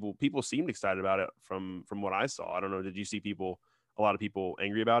of people seemed excited about it from what I saw. I don't know. Did you see a lot of people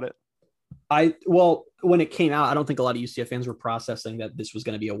angry about it? When it came out, I don't think a lot of UCF fans were processing that this was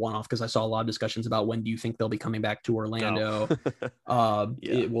going to be a one-off, because I saw a lot of discussions about when do you think they'll be coming back to Orlando?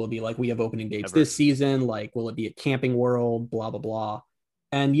 Will it be we have opening dates this season? Will it be at Camping World? Blah, blah, blah.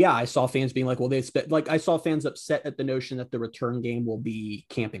 And yeah, I saw fans being I saw fans upset at the notion that the return game will be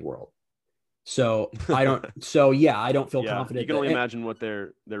Camping World. So I don't feel confident. You can only imagine what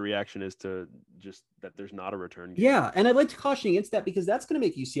their reaction is to just that there's not a return game. Yeah. And I'd like to caution against that, because that's going to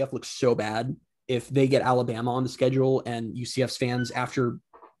make UCF look so bad if they get Alabama on the schedule and UCF's fans, after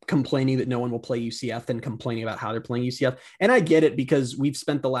complaining that no one will play UCF and complaining about how they're playing UCF. And I get it, because we've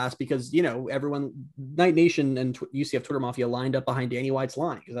spent everyone, Night Nation and UCF Twitter Mafia lined up behind Danny White's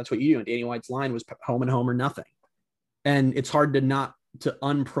line, because that's what you do. And Danny White's line was home and home or nothing. And it's hard to not to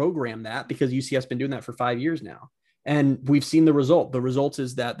unprogram that because UCF's been doing that for 5 years now. And we've seen the result. The result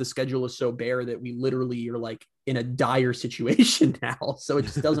is that the schedule is so bare that we literally are like in a dire situation now. So it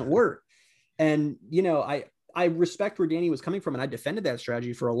just doesn't work. And, you know, I respect where Danny was coming from, and I defended that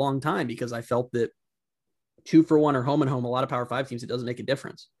strategy for a long time because I felt that 2-for-1 or home and home, a lot of Power 5 teams, it doesn't make a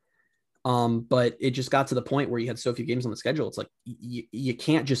difference. But it just got to the point where you had so few games on the schedule. It's like, you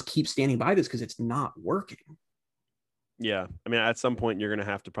can't just keep standing by this because it's not working. Yeah. I mean, at some point you're going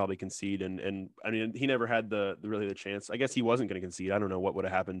to have to probably concede. And I mean, he never had really the chance. I guess he wasn't going to concede. I don't know what would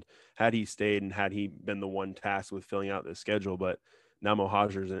have happened had he stayed and had he been the one tasked with filling out the schedule, but now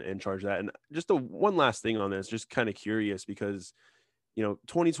Mohajer's in charge of that. And just one last thing on this, just kind of curious because, you know,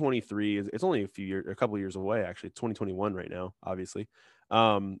 2023 it's only a couple of years away, actually. It's 2021 right now, obviously.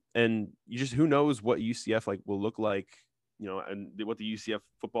 And you just, who knows what UCF like will look like, you know, and what the UCF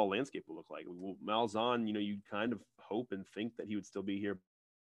football landscape will look like. Malzahn, you know, you kind of hope and think that he would still be here,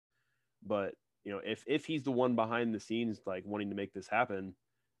 but you know, if he's the one behind the scenes, like wanting to make this happen,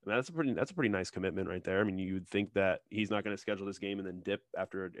 I mean, that's a pretty nice commitment right there. I mean, you would think that he's not going to schedule this game and then dip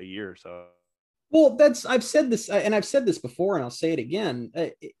after a year or so. Well, I've said this, and I've said this before, and I'll say it again.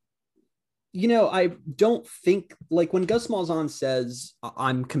 You know, I don't think, like, when Gus Malzahn says,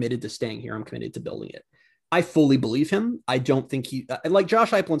 I'm committed to staying here, I'm committed to building it, I fully believe him. I don't think like Josh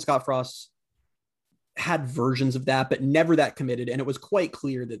Heupel and Scott Frost had versions of that, but never that committed. And it was quite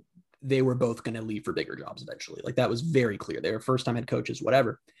clear that they were both going to leave for bigger jobs eventually. Like, that was very clear. They were first-time head coaches,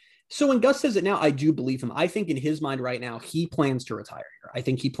 whatever. So when Gus says it now, I do believe him. I think in his mind right now, he plans to retire here. I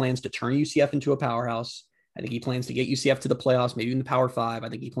think he plans to turn UCF into a powerhouse. I think he plans to get UCF to the playoffs, maybe in the Power 5. I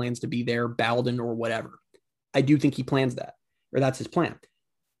think he plans to be there, Bowden or whatever. I do think he plans that, or that's his plan.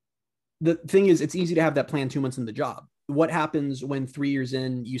 The thing is, it's easy to have that plan 2 months in the job. What happens when 3 years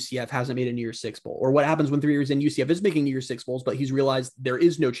in UCF hasn't made a New Year's Six bowl? Or what happens when 3 years in UCF is making New Year's Six bowls, but he's realized there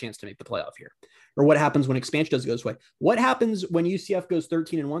is no chance to make the playoff here? Or what happens when expansion doesn't go this way? What happens when UCF goes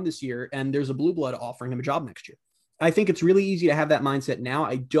 13-1 this year and there's a blue blood offering him a job next year? I think it's really easy to have that mindset now.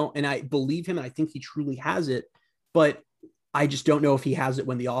 I believe him, and I think he truly has it, but I just don't know if he has it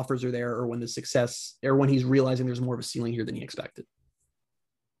when the offers are there or when the success, or when he's realizing there's more of a ceiling here than he expected.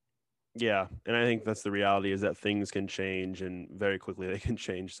 Yeah. And I think that's the reality, is that things can change, and very quickly they can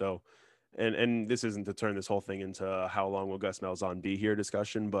change. So, and this isn't to turn this whole thing into how long will Gus Malzahn be here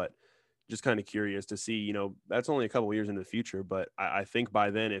discussion, but just kind of curious to see, you know, that's only a couple of years into the future, but I think by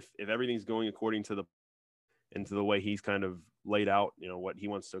then, if everything's going according to the way he's kind of laid out, you know, what he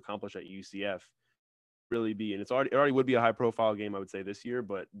wants to accomplish at UCF, really be, and it already would be a high profile game, I would say, this year,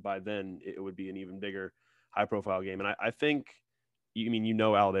 but by then it would be an even bigger high profile game. And I think, you mean, you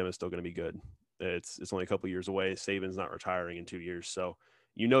know, Alabama's still going to be good. It's only a couple of years away. Saban's not retiring in 2 years, so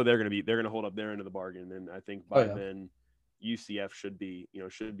you know they're going to hold up their end of the bargain. And I think by then UCF should be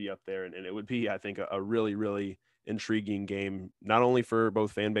up there, and it would be, I think, a really, really intriguing game, not only for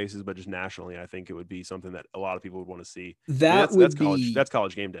both fan bases, but just nationally. I think it would be something that a lot of people would want to see. That's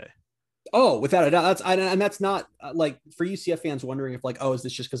college game day. Oh, without a doubt. That's not like, for UCF fans wondering if, like, oh, is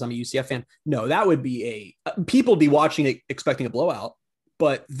this just because I'm a UCF fan? No, that would be people would be watching it expecting a blowout,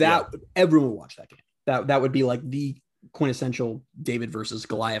 but everyone would watch that game. That would be like the quintessential David versus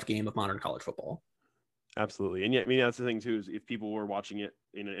Goliath game of modern college football. Absolutely. And yeah, I mean, that's the thing too, is if people were watching it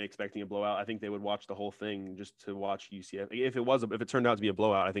and expecting a blowout, I think they would watch the whole thing just to watch UCF. If it turned out to be a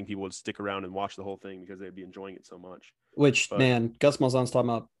blowout, I think people would stick around and watch the whole thing because they'd be enjoying it so much. Man, Gus Malzahn's talking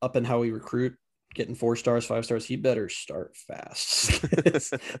about up in how we recruit, getting 4 stars, 5 stars. He better start fast.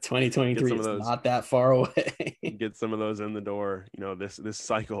 2023 is not that far away. Get some of those in the door, you know, this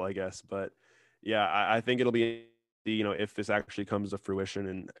cycle, I guess. But yeah, I think it'll be, you know, if this actually comes to fruition,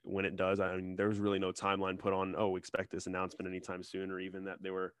 and when it does, I mean, there was really no timeline put on, expect this announcement anytime soon, or even that they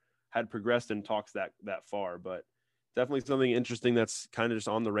had progressed in talks that far. But definitely something interesting that's kind of just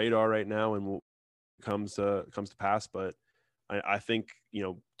on the radar right now, and comes to pass. But I think, you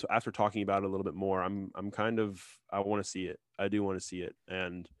know, after talking about it a little bit more, I want to see it. I do want to see it.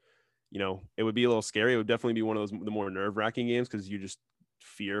 And, you know, it would be a little scary. It would definitely be one of the more nerve-wracking games, because you just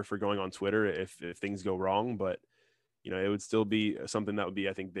fear for going on Twitter if things go wrong. But you know, it would still be something that would be,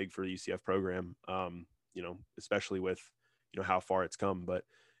 I think, big for the UCF program, you know, especially with, you know, how far it's come. But,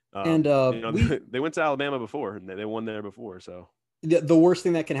 you know, they went to Alabama before, and they won there before. So the worst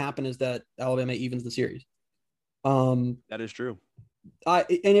thing that can happen is that Alabama evens the series. That is true. And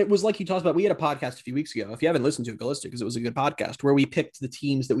it was like you talked about, we had a podcast a few weeks ago. If you haven't listened to it, go listen to it, because it was a good podcast, where we picked the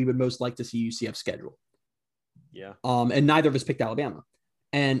teams that we would most like to see UCF schedule. Yeah. And neither of us picked Alabama.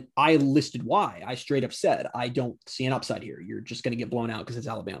 And I listed why. I straight up said, I don't see an upside here. You're just going to get blown out because it's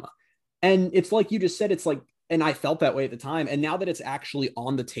Alabama. And it's like you just said, it's like And I felt that way at the time. And now that it's actually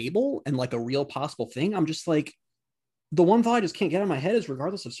on the table and like a real possible thing, I'm just like, the one thought I just can't get out of my head is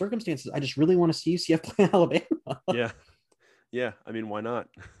regardless of circumstances, I just really want to see UCF play Alabama. Yeah. Yeah. I mean, why not?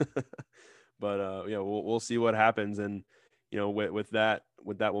 But we'll see what happens. And, with that,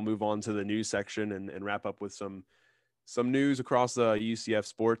 we'll move on to the news section and wrap up with some news across UCF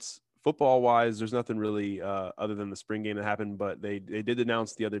sports. Football wise, there's nothing really other than the spring game that happened, but they did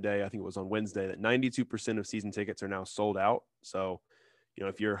announce the other day, I think it was on Wednesday, that 92% of season tickets are now sold out. So,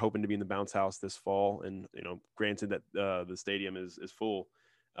 if you're hoping to be in the bounce house this fall, and, granted that the stadium is full,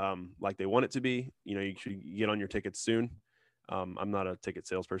 like they want it to be, you should get on your tickets soon. I'm not a ticket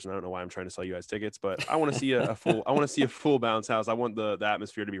salesperson. I don't know why I'm trying to sell you guys tickets, but I want to see a full bounce house. I want the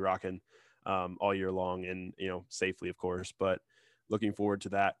atmosphere to be rocking all year long, and, safely, of course, but looking forward to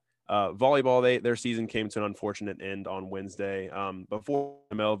that. Volleyball, their season came to an unfortunate end on Wednesday. Before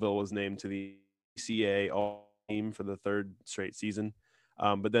Melville was named to the CA All Team for the third straight season.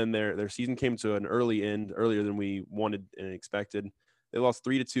 But then their season came to an early end, earlier than we wanted and expected. They lost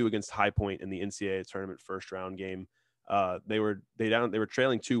 3-2 against High Point in the NCAA tournament first round game. They were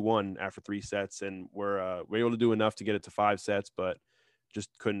trailing 2-1 after 3 sets, and were able to do enough to get it to 5 sets, but just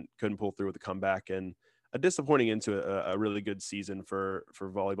couldn't pull through with the comeback. And a disappointing into a really good season for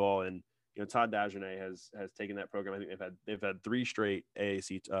volleyball. And, Todd Dagenais has taken that program. I think they've had 3 straight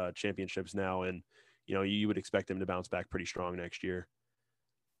AAC championships now. And, you would expect them to bounce back pretty strong next year.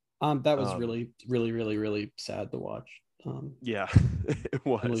 That was really, really, really, really sad to watch. Yeah, it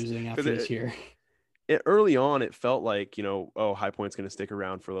was losing after this year. Early on, it felt like, High Point's going to stick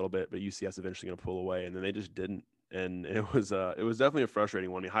around for a little bit, but UCS eventually going to pull away. And then they just didn't. And it was definitely a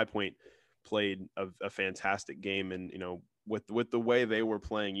frustrating one. I mean, High Point played a fantastic game, and with the way they were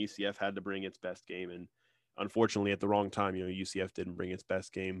playing, UCF had to bring its best game, and unfortunately at the wrong time, UCF didn't bring its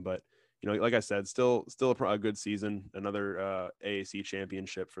best game. But like I said, still a good season, another AAC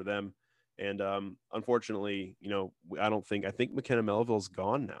championship for them. And unfortunately, I think McKenna Melville's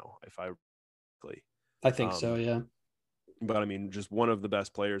gone now, I think so, yeah. But I mean, just one of the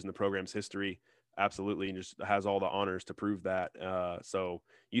best players in the program's history. Absolutely, and just has all the honors to prove that. So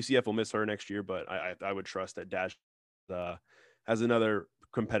UCF will miss her next year, but I would trust that Dash has another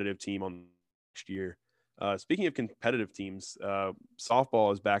competitive team on next year. Speaking of competitive teams,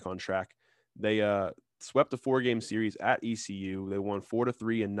 softball is back on track. They swept a 4-game series at ECU. They won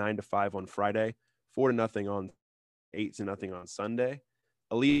 4-3 and 9-5 on Friday, 4-0 on 8-0 on Sunday.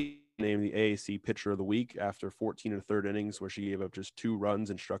 Elite named the AAC Pitcher of the Week after 14 1/3 innings, where she gave up just 2 runs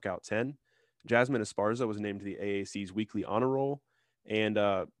and struck out 10. Jasmine Esparza was named to the AAC's weekly honor roll. And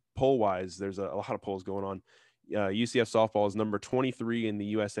poll-wise, there's a lot of polls going on. UCF softball is number 23 in the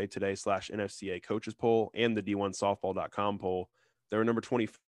USA Today /NFCA coaches poll and the D1softball.com poll. They were number 20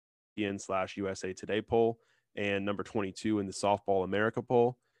 in /USA Today poll and number 22 in the Softball America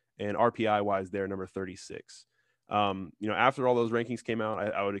poll. And RPI-wise, they're number 36. After all those rankings came out,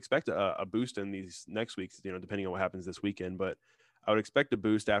 I would expect a boost in these next weeks, depending on what happens this weekend. But I would expect a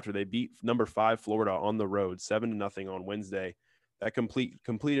boost after they beat number 5 Florida on the road 7-0 on Wednesday. That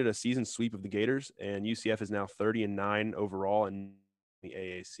completed a season sweep of the Gators, and UCF is now 30-9 overall in the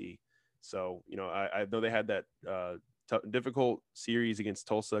AAC. So, I know they had that difficult series against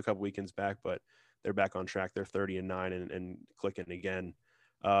Tulsa a couple weekends back, but they're back on track. They're 30-9 and clicking again.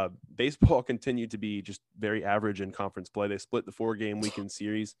 Baseball continued to be just very average in conference play. They split the 4-game weekend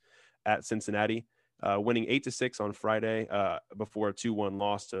series at Cincinnati, winning 8-6 on Friday before a 2-1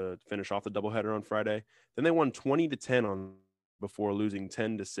 loss to finish off the doubleheader on Friday. Then they won 20-10 before losing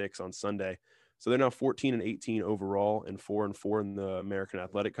 10-6 on Sunday. So they're now 14-18 overall and 4-4 in the American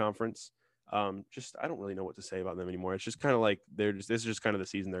Athletic Conference. I don't really know what to say about them anymore. It's just kind of like this is just kind of the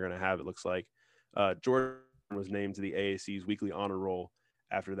season they're going to have. It looks like Jordan was named to the AAC's weekly honor roll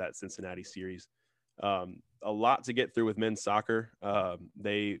after that Cincinnati series. A lot to get through with men's soccer.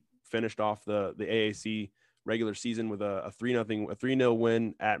 They finished off the AAC regular season with a 3-0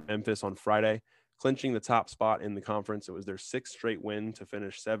 win at Memphis on Friday, clinching the top spot in the conference. It was their 6th straight win to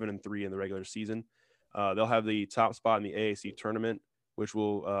finish 7-3 in the regular season. They'll have the top spot in the AAC tournament, which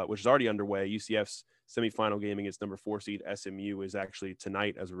is already underway. UCF's semifinal game against number 4 seed SMU is actually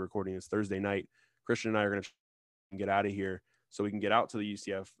tonight as we're recording this Thursday night. Christian and I are going to get out of here so we can get out to the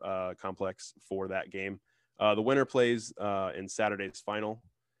UCF complex for that game. The winner plays in Saturday's final.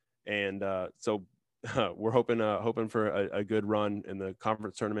 And so we're hoping for a good run in the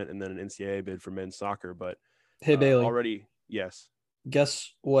conference tournament and then an NCAA bid for men's soccer. But hey, Bailey, already, yes.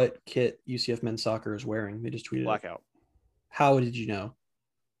 Guess what kit UCF men's soccer is wearing? They just tweeted Blackout. How did you know?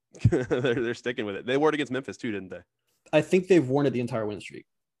 they're sticking with it. They wore it against Memphis too, didn't they? I think they've worn it the entire win streak.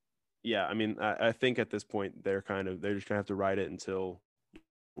 Yeah, I mean, I think at this point they're just gonna have to ride it until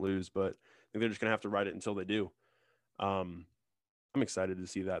lose, but I think they're just gonna have to ride it until they do. Um, I'm excited to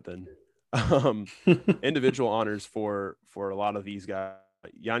see that then. Um, individual honors for a lot of these guys.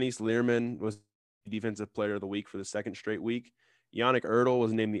 Yanis Learman was Defensive Player of the Week for the second straight week. Yannick Ertl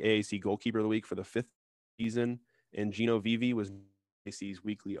was named the AAC Goalkeeper of the Week for the fifth season, and Gino Vivi was AAC's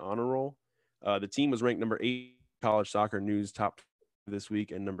weekly honor roll. The team was ranked number 8 College Soccer News top this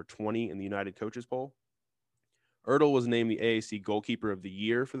week and number 20 in the United Coaches Poll. Ertl was named the AAC Goalkeeper of the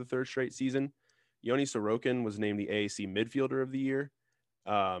Year for the third straight season. Yoni Sorokin was named the AAC Midfielder of the Year.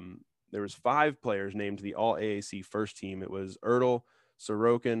 There was 5 players named the All AAC First Team. It was Ertl,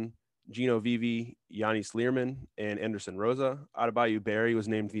 Sorokin, Gino Vivi, Yanis Learman, and Anderson Rosa. Adebayo Barry was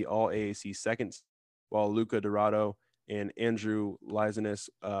named the All AAC Second, while Luca Dorado and Andrew Lizanis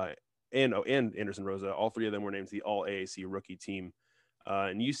and Anderson Rosa, all 3 of them were named the All AAC Rookie Team.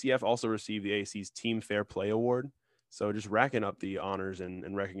 And UCF also received the AAC's Team Fair Play Award. So just racking up the honors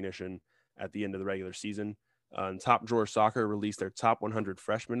and recognition at the end of the regular season. Top Drawer Soccer released their top 100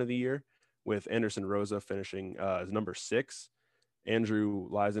 freshmen of the year, with Anderson Rosa finishing as number 6. Andrew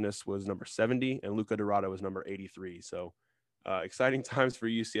Lizanis was number 70, and Luca Dorado was number 83. So exciting times for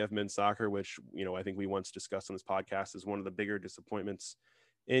UCF men's soccer, which, I think we once discussed on this podcast is one of the bigger disappointments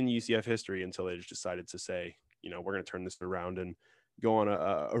in UCF history until they just decided to say, we're going to turn this around and go on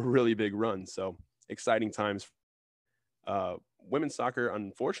a really big run. So exciting times. Women's soccer,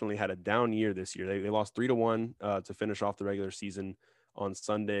 unfortunately, had a down year this year. They lost 3-1 to finish off the regular season on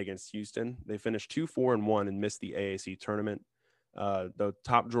Sunday against Houston. They finished 2-4-1 and missed the AAC tournament. The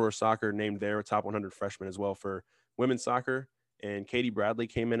Top Drawer Soccer named their top 100 freshmen as well for women's soccer. And Katie Bradley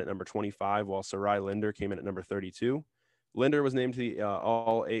came in at number 25, while Sarai Linder came in at number 32. Linder was named to the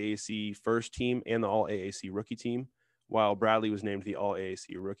All AAC First Team and the All AAC Rookie Team, while Bradley was named to the All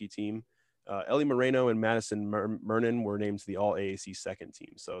AAC Rookie Team. Ellie Moreno and Madison Mernon were named to the All AAC Second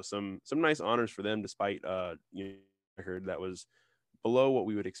Team. So some nice honors for them, despite record that was below what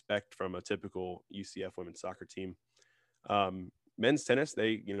we would expect from a typical UCF women's soccer team. Men's tennis,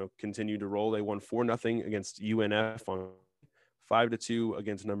 they continued to roll. They won 4-0 against UNF on 5-2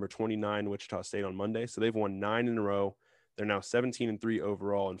 against number 29 Wichita State on Monday. So they've won 9 in a row. They're now 17-3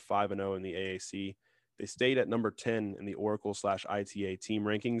 overall and 5-0 in the AAC. They stayed at number 10 in the Oracle/ITA team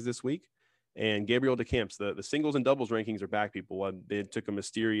rankings this week. And Gabriel DeCamps, the singles and doubles rankings are back, people. They took a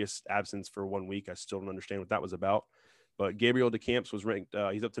mysterious absence for 1 week. I still don't understand what that was about. But Gabriel DeCamps was ranked,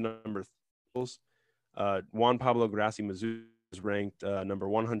 he's up to number 3. Juan Pablo Grassi Mizzou was ranked number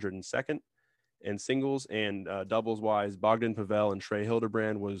 102nd in singles, and doubles-wise, Bogdan Pavel and Trey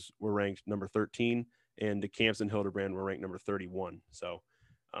Hildebrand were ranked number 13, and DeCamps and Hildebrand were ranked number 31. So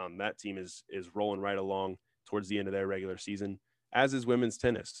that team is rolling right along towards the end of their regular season, as is women's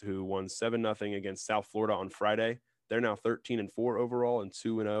tennis, who won 7-0 against South Florida on Friday. They're now 13-4 overall and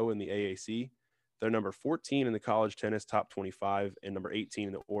 2-0 in the AAC. They're number 14 in the college tennis top 25 and number 18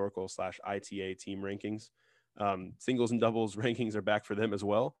 in the Oracle/ITA team rankings. Singles and doubles rankings are back for them as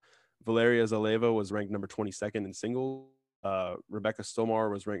well. Valeria Zaleva was ranked number 22nd in singles. Rebecca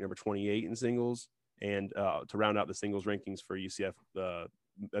Stomar was ranked number 28 in singles. And to round out the singles rankings for UCF, Evgenia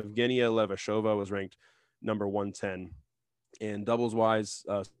Levashova was ranked number 110. And doubles-wise,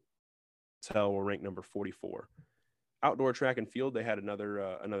 Tell were ranked number 44. Outdoor track and field, they had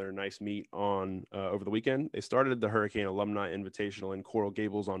another nice meet on over the weekend. They started the Hurricane Alumni Invitational in Coral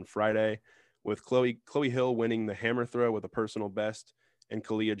Gables on Friday, with Chloe Hill winning the hammer throw with a personal best, and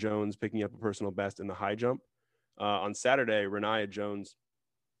Kalia Jones picking up a personal best in the high jump. On Saturday, Renaya Jones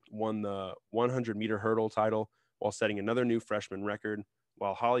won the 100-meter hurdle title while setting another new freshman record,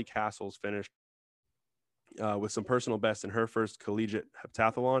 while Holly Castles finished with some personal best in her first collegiate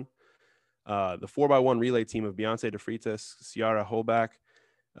heptathlon. The 4x1 relay team of Beyonce DeFreitas, Ciara Holbach,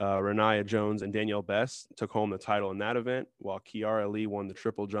 Renaya Jones, and Danielle Bess took home the title in that event, while Kiara Lee won the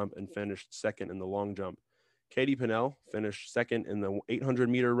triple jump and finished second in the long jump. Katie Pinnell finished second in the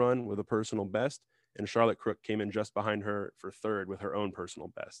 800-meter run with a personal best, and Charlotte Crook came in just behind her for third with her own personal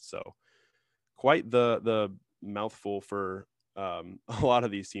best. So quite the mouthful for a lot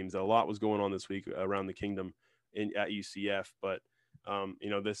of these teams. A lot was going on this week around the kingdom at UCF, but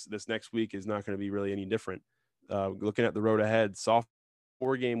this next week is not going to be really any different. Looking at the road ahead, soft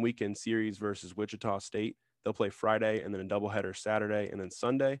 4-game weekend series versus Wichita State. They'll play Friday and then a doubleheader Saturday and then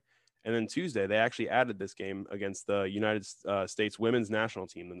Sunday. And then Tuesday, they actually added this game against the United States women's national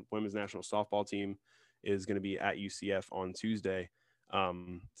team. The women's national softball team is going to be at UCF on Tuesday.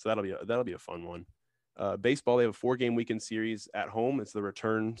 So that'll be a fun one. Baseball, they have a 4-game weekend series at home. It's the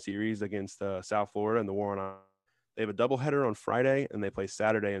return series against South Florida and the War on Ice. They have a doubleheader on Friday, and they play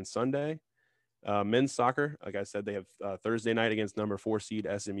Saturday and Sunday. Men's soccer, like I said, they have Thursday night against number 4 seed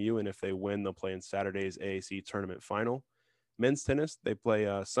SMU, and if they win, they'll play in Saturday's AAC tournament final. Men's tennis, they play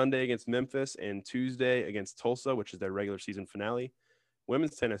Sunday against Memphis and Tuesday against Tulsa, which is their regular season finale.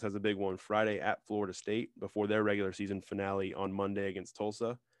 Women's tennis has a big one Friday at Florida State before their regular season finale on Monday against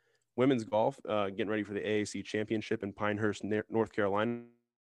Tulsa. Women's golf, getting ready for the AAC championship in Pinehurst, North Carolina.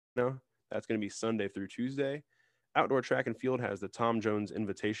 That's going to be Sunday through Tuesday. Outdoor track and field has the Tom Jones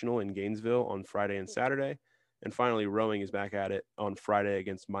Invitational in Gainesville on Friday and Saturday. And finally, rowing is back at it on Friday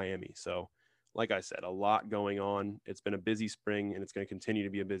against Miami. So, like I said, a lot going on. It's been a busy spring, and it's going to continue to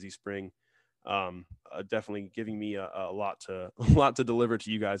be a busy spring. Definitely giving me a lot to deliver to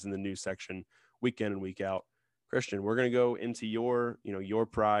you guys in the news section week in and week out. Christian, we're going to go into your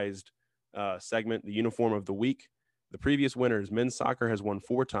prized segment, the uniform of the week. The previous winners, men's soccer has won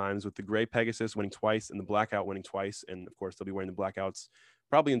 4 times, with the gray Pegasus winning twice and the blackout winning twice. And of course, they'll be wearing the blackouts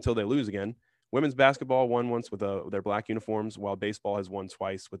probably until they lose again. Women's basketball won once with their black uniforms, while baseball has won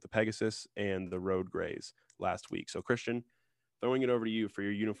twice with the Pegasus and the road grays last week. So Christian, throwing it over to you for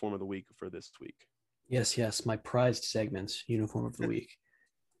your uniform of the week for this week. Yes, my prized segments, uniform of the week.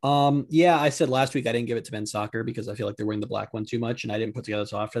 Yeah, I said last week I didn't give it to men's soccer because I feel like they're wearing the black one too much, and I didn't put together.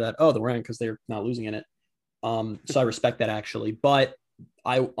 So after that, they're wearing it because they're not losing in it. So I respect that actually, but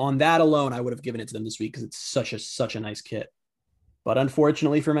on that alone, I would have given it to them this week because it's such a nice kit. But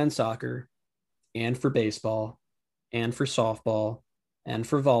unfortunately for men's soccer, and for baseball, and for softball, and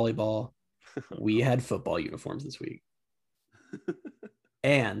for volleyball, we had football uniforms this week.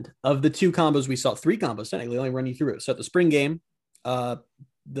 And of the 2 combos, we saw 3 combos. Technically, only run you through it. So at the spring game, I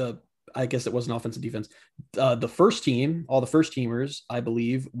guess it wasn't offense and defense. The first team, all the first teamers, I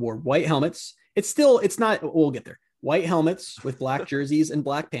believe, wore white helmets. It's not, we'll get there. White helmets with black jerseys and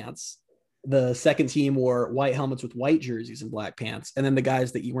black pants. The second team wore white helmets with white jerseys and black pants. And then the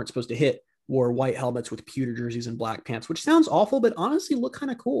guys that you weren't supposed to hit wore white helmets with pewter jerseys and black pants, which sounds awful, but honestly look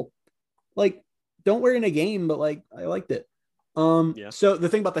kind of cool. Like, don't wear it in a game, but like, I liked it. So the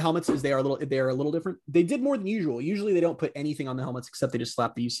thing about the helmets is they are a little different. They did more than usual. Usually they don't put anything on the helmets except they just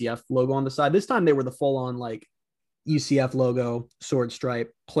slap the UCF logo on the side. This time they were the full on like UCF logo, sword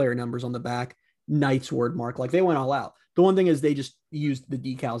stripe, player numbers on the back, Knights word mark. Like they went all out. The one thing is they just used the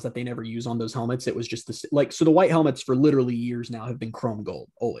decals that they never use on those helmets. It was just so the white helmets for literally years now have been chrome gold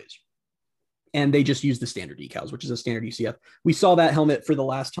always. And they just use the standard decals, which is a standard UCF. We saw that helmet for the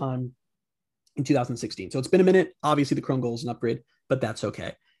last time in 2016. So it's been a minute. Obviously, the chrome gold is an upgrade, but that's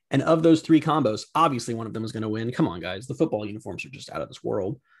okay. And of those 3 combos, obviously one of them is going to win. Come on, guys. The football uniforms are just out of this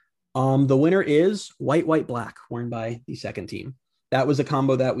world. The winner is white, black, worn by the second team. That was a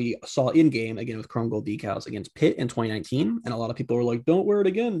combo that we saw in game, again, with chrome gold decals against Pitt in 2019. And a lot of people were like, don't wear it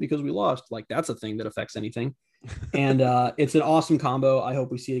again because we lost. Like, that's a thing that affects anything. And it's an awesome combo. I hope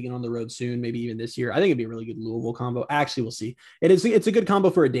we see it again on the road soon, maybe even this year. I think it'd be a really good Louisville combo. Actually, we'll see. It's a good combo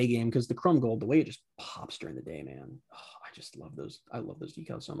for a day game because the chrome gold, the way it just pops during the day, man. Oh, I just love those. I love those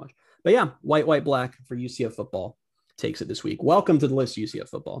decals so much. But yeah, white, black for UCF football takes it this week. Welcome to the list, UCF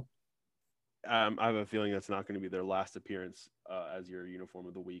football. I have a feeling that's not going to be their last appearance as your uniform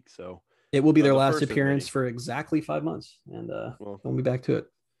of the week. So it will be their last appearance for exactly 5 months, and we'll be back to it.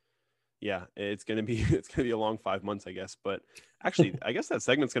 Yeah, it's gonna be a long 5 months, I guess. But actually, I guess that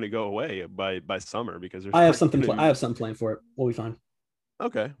segment's gonna go away by summer because I have something planned for it. We'll be fine.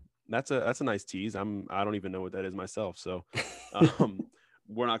 Okay, that's a nice tease. I don't even know what that is myself, so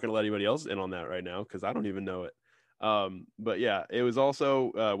we're not gonna let anybody else in on that right now because I don't even know it. But yeah, it was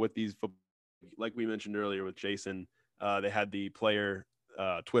also with these, like we mentioned earlier with Jason, they had the player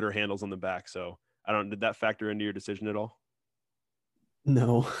Twitter handles on the back. So did that factor into your decision at all?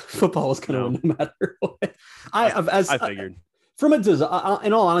 No, football was going to win no matter what. I figured. From a design,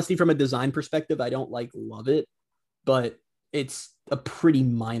 in all honesty, from a design perspective, I don't love it, but it's a pretty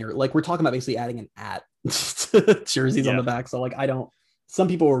minor. Like we're talking about basically adding an @ to jerseys on the back. So some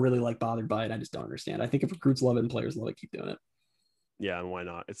people were really bothered by it. I just don't understand. I think if recruits love it and players love it, keep doing it. Yeah, and why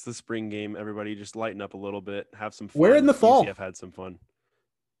not? It's the spring game. Everybody just lighten up a little bit, have some fun. Wear it in the fall. UCF had some fun.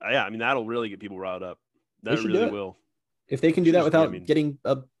 Yeah, I mean that'll really get people riled up. That really will. If they can do that without getting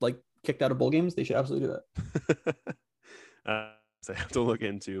kicked out of bowl games, they should absolutely do that. I have to look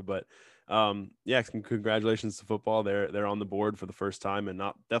into, but congratulations to football. They're on the board for the first time, and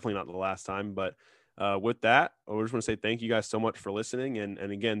definitely not the last time. But with that, I just want to say thank you guys so much for listening, and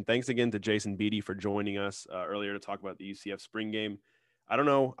again, thanks again to Jason Beede for joining us earlier to talk about the UCF spring game. I don't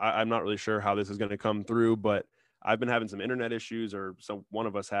know, I'm not really sure how this is going to come through, but I've been having some internet issues, or one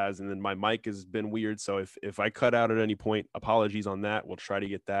of us has, and then my mic has been weird. So if I cut out at any point, apologies on that. We'll try to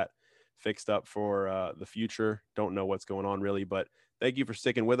get that fixed up for the future. Don't know what's going on really, but thank you for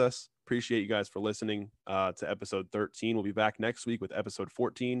sticking with us. Appreciate you guys for listening to episode 13. We'll be back next week with episode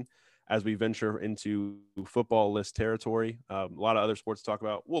 14 as we venture into football list territory. A lot of other sports to talk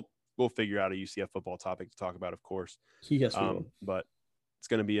about. We'll figure out a UCF football topic to talk about, of course. Yes, we will. But it's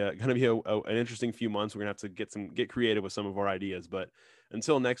going to be an interesting few months. We're going to have to get creative with some of our ideas. But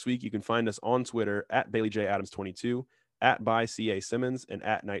until next week, you can find us on Twitter at Bailey J Adams 22, at by CA Simmons, and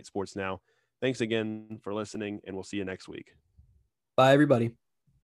at Night Sports Now. Thanks again for listening, and we'll see you next week. Bye, everybody.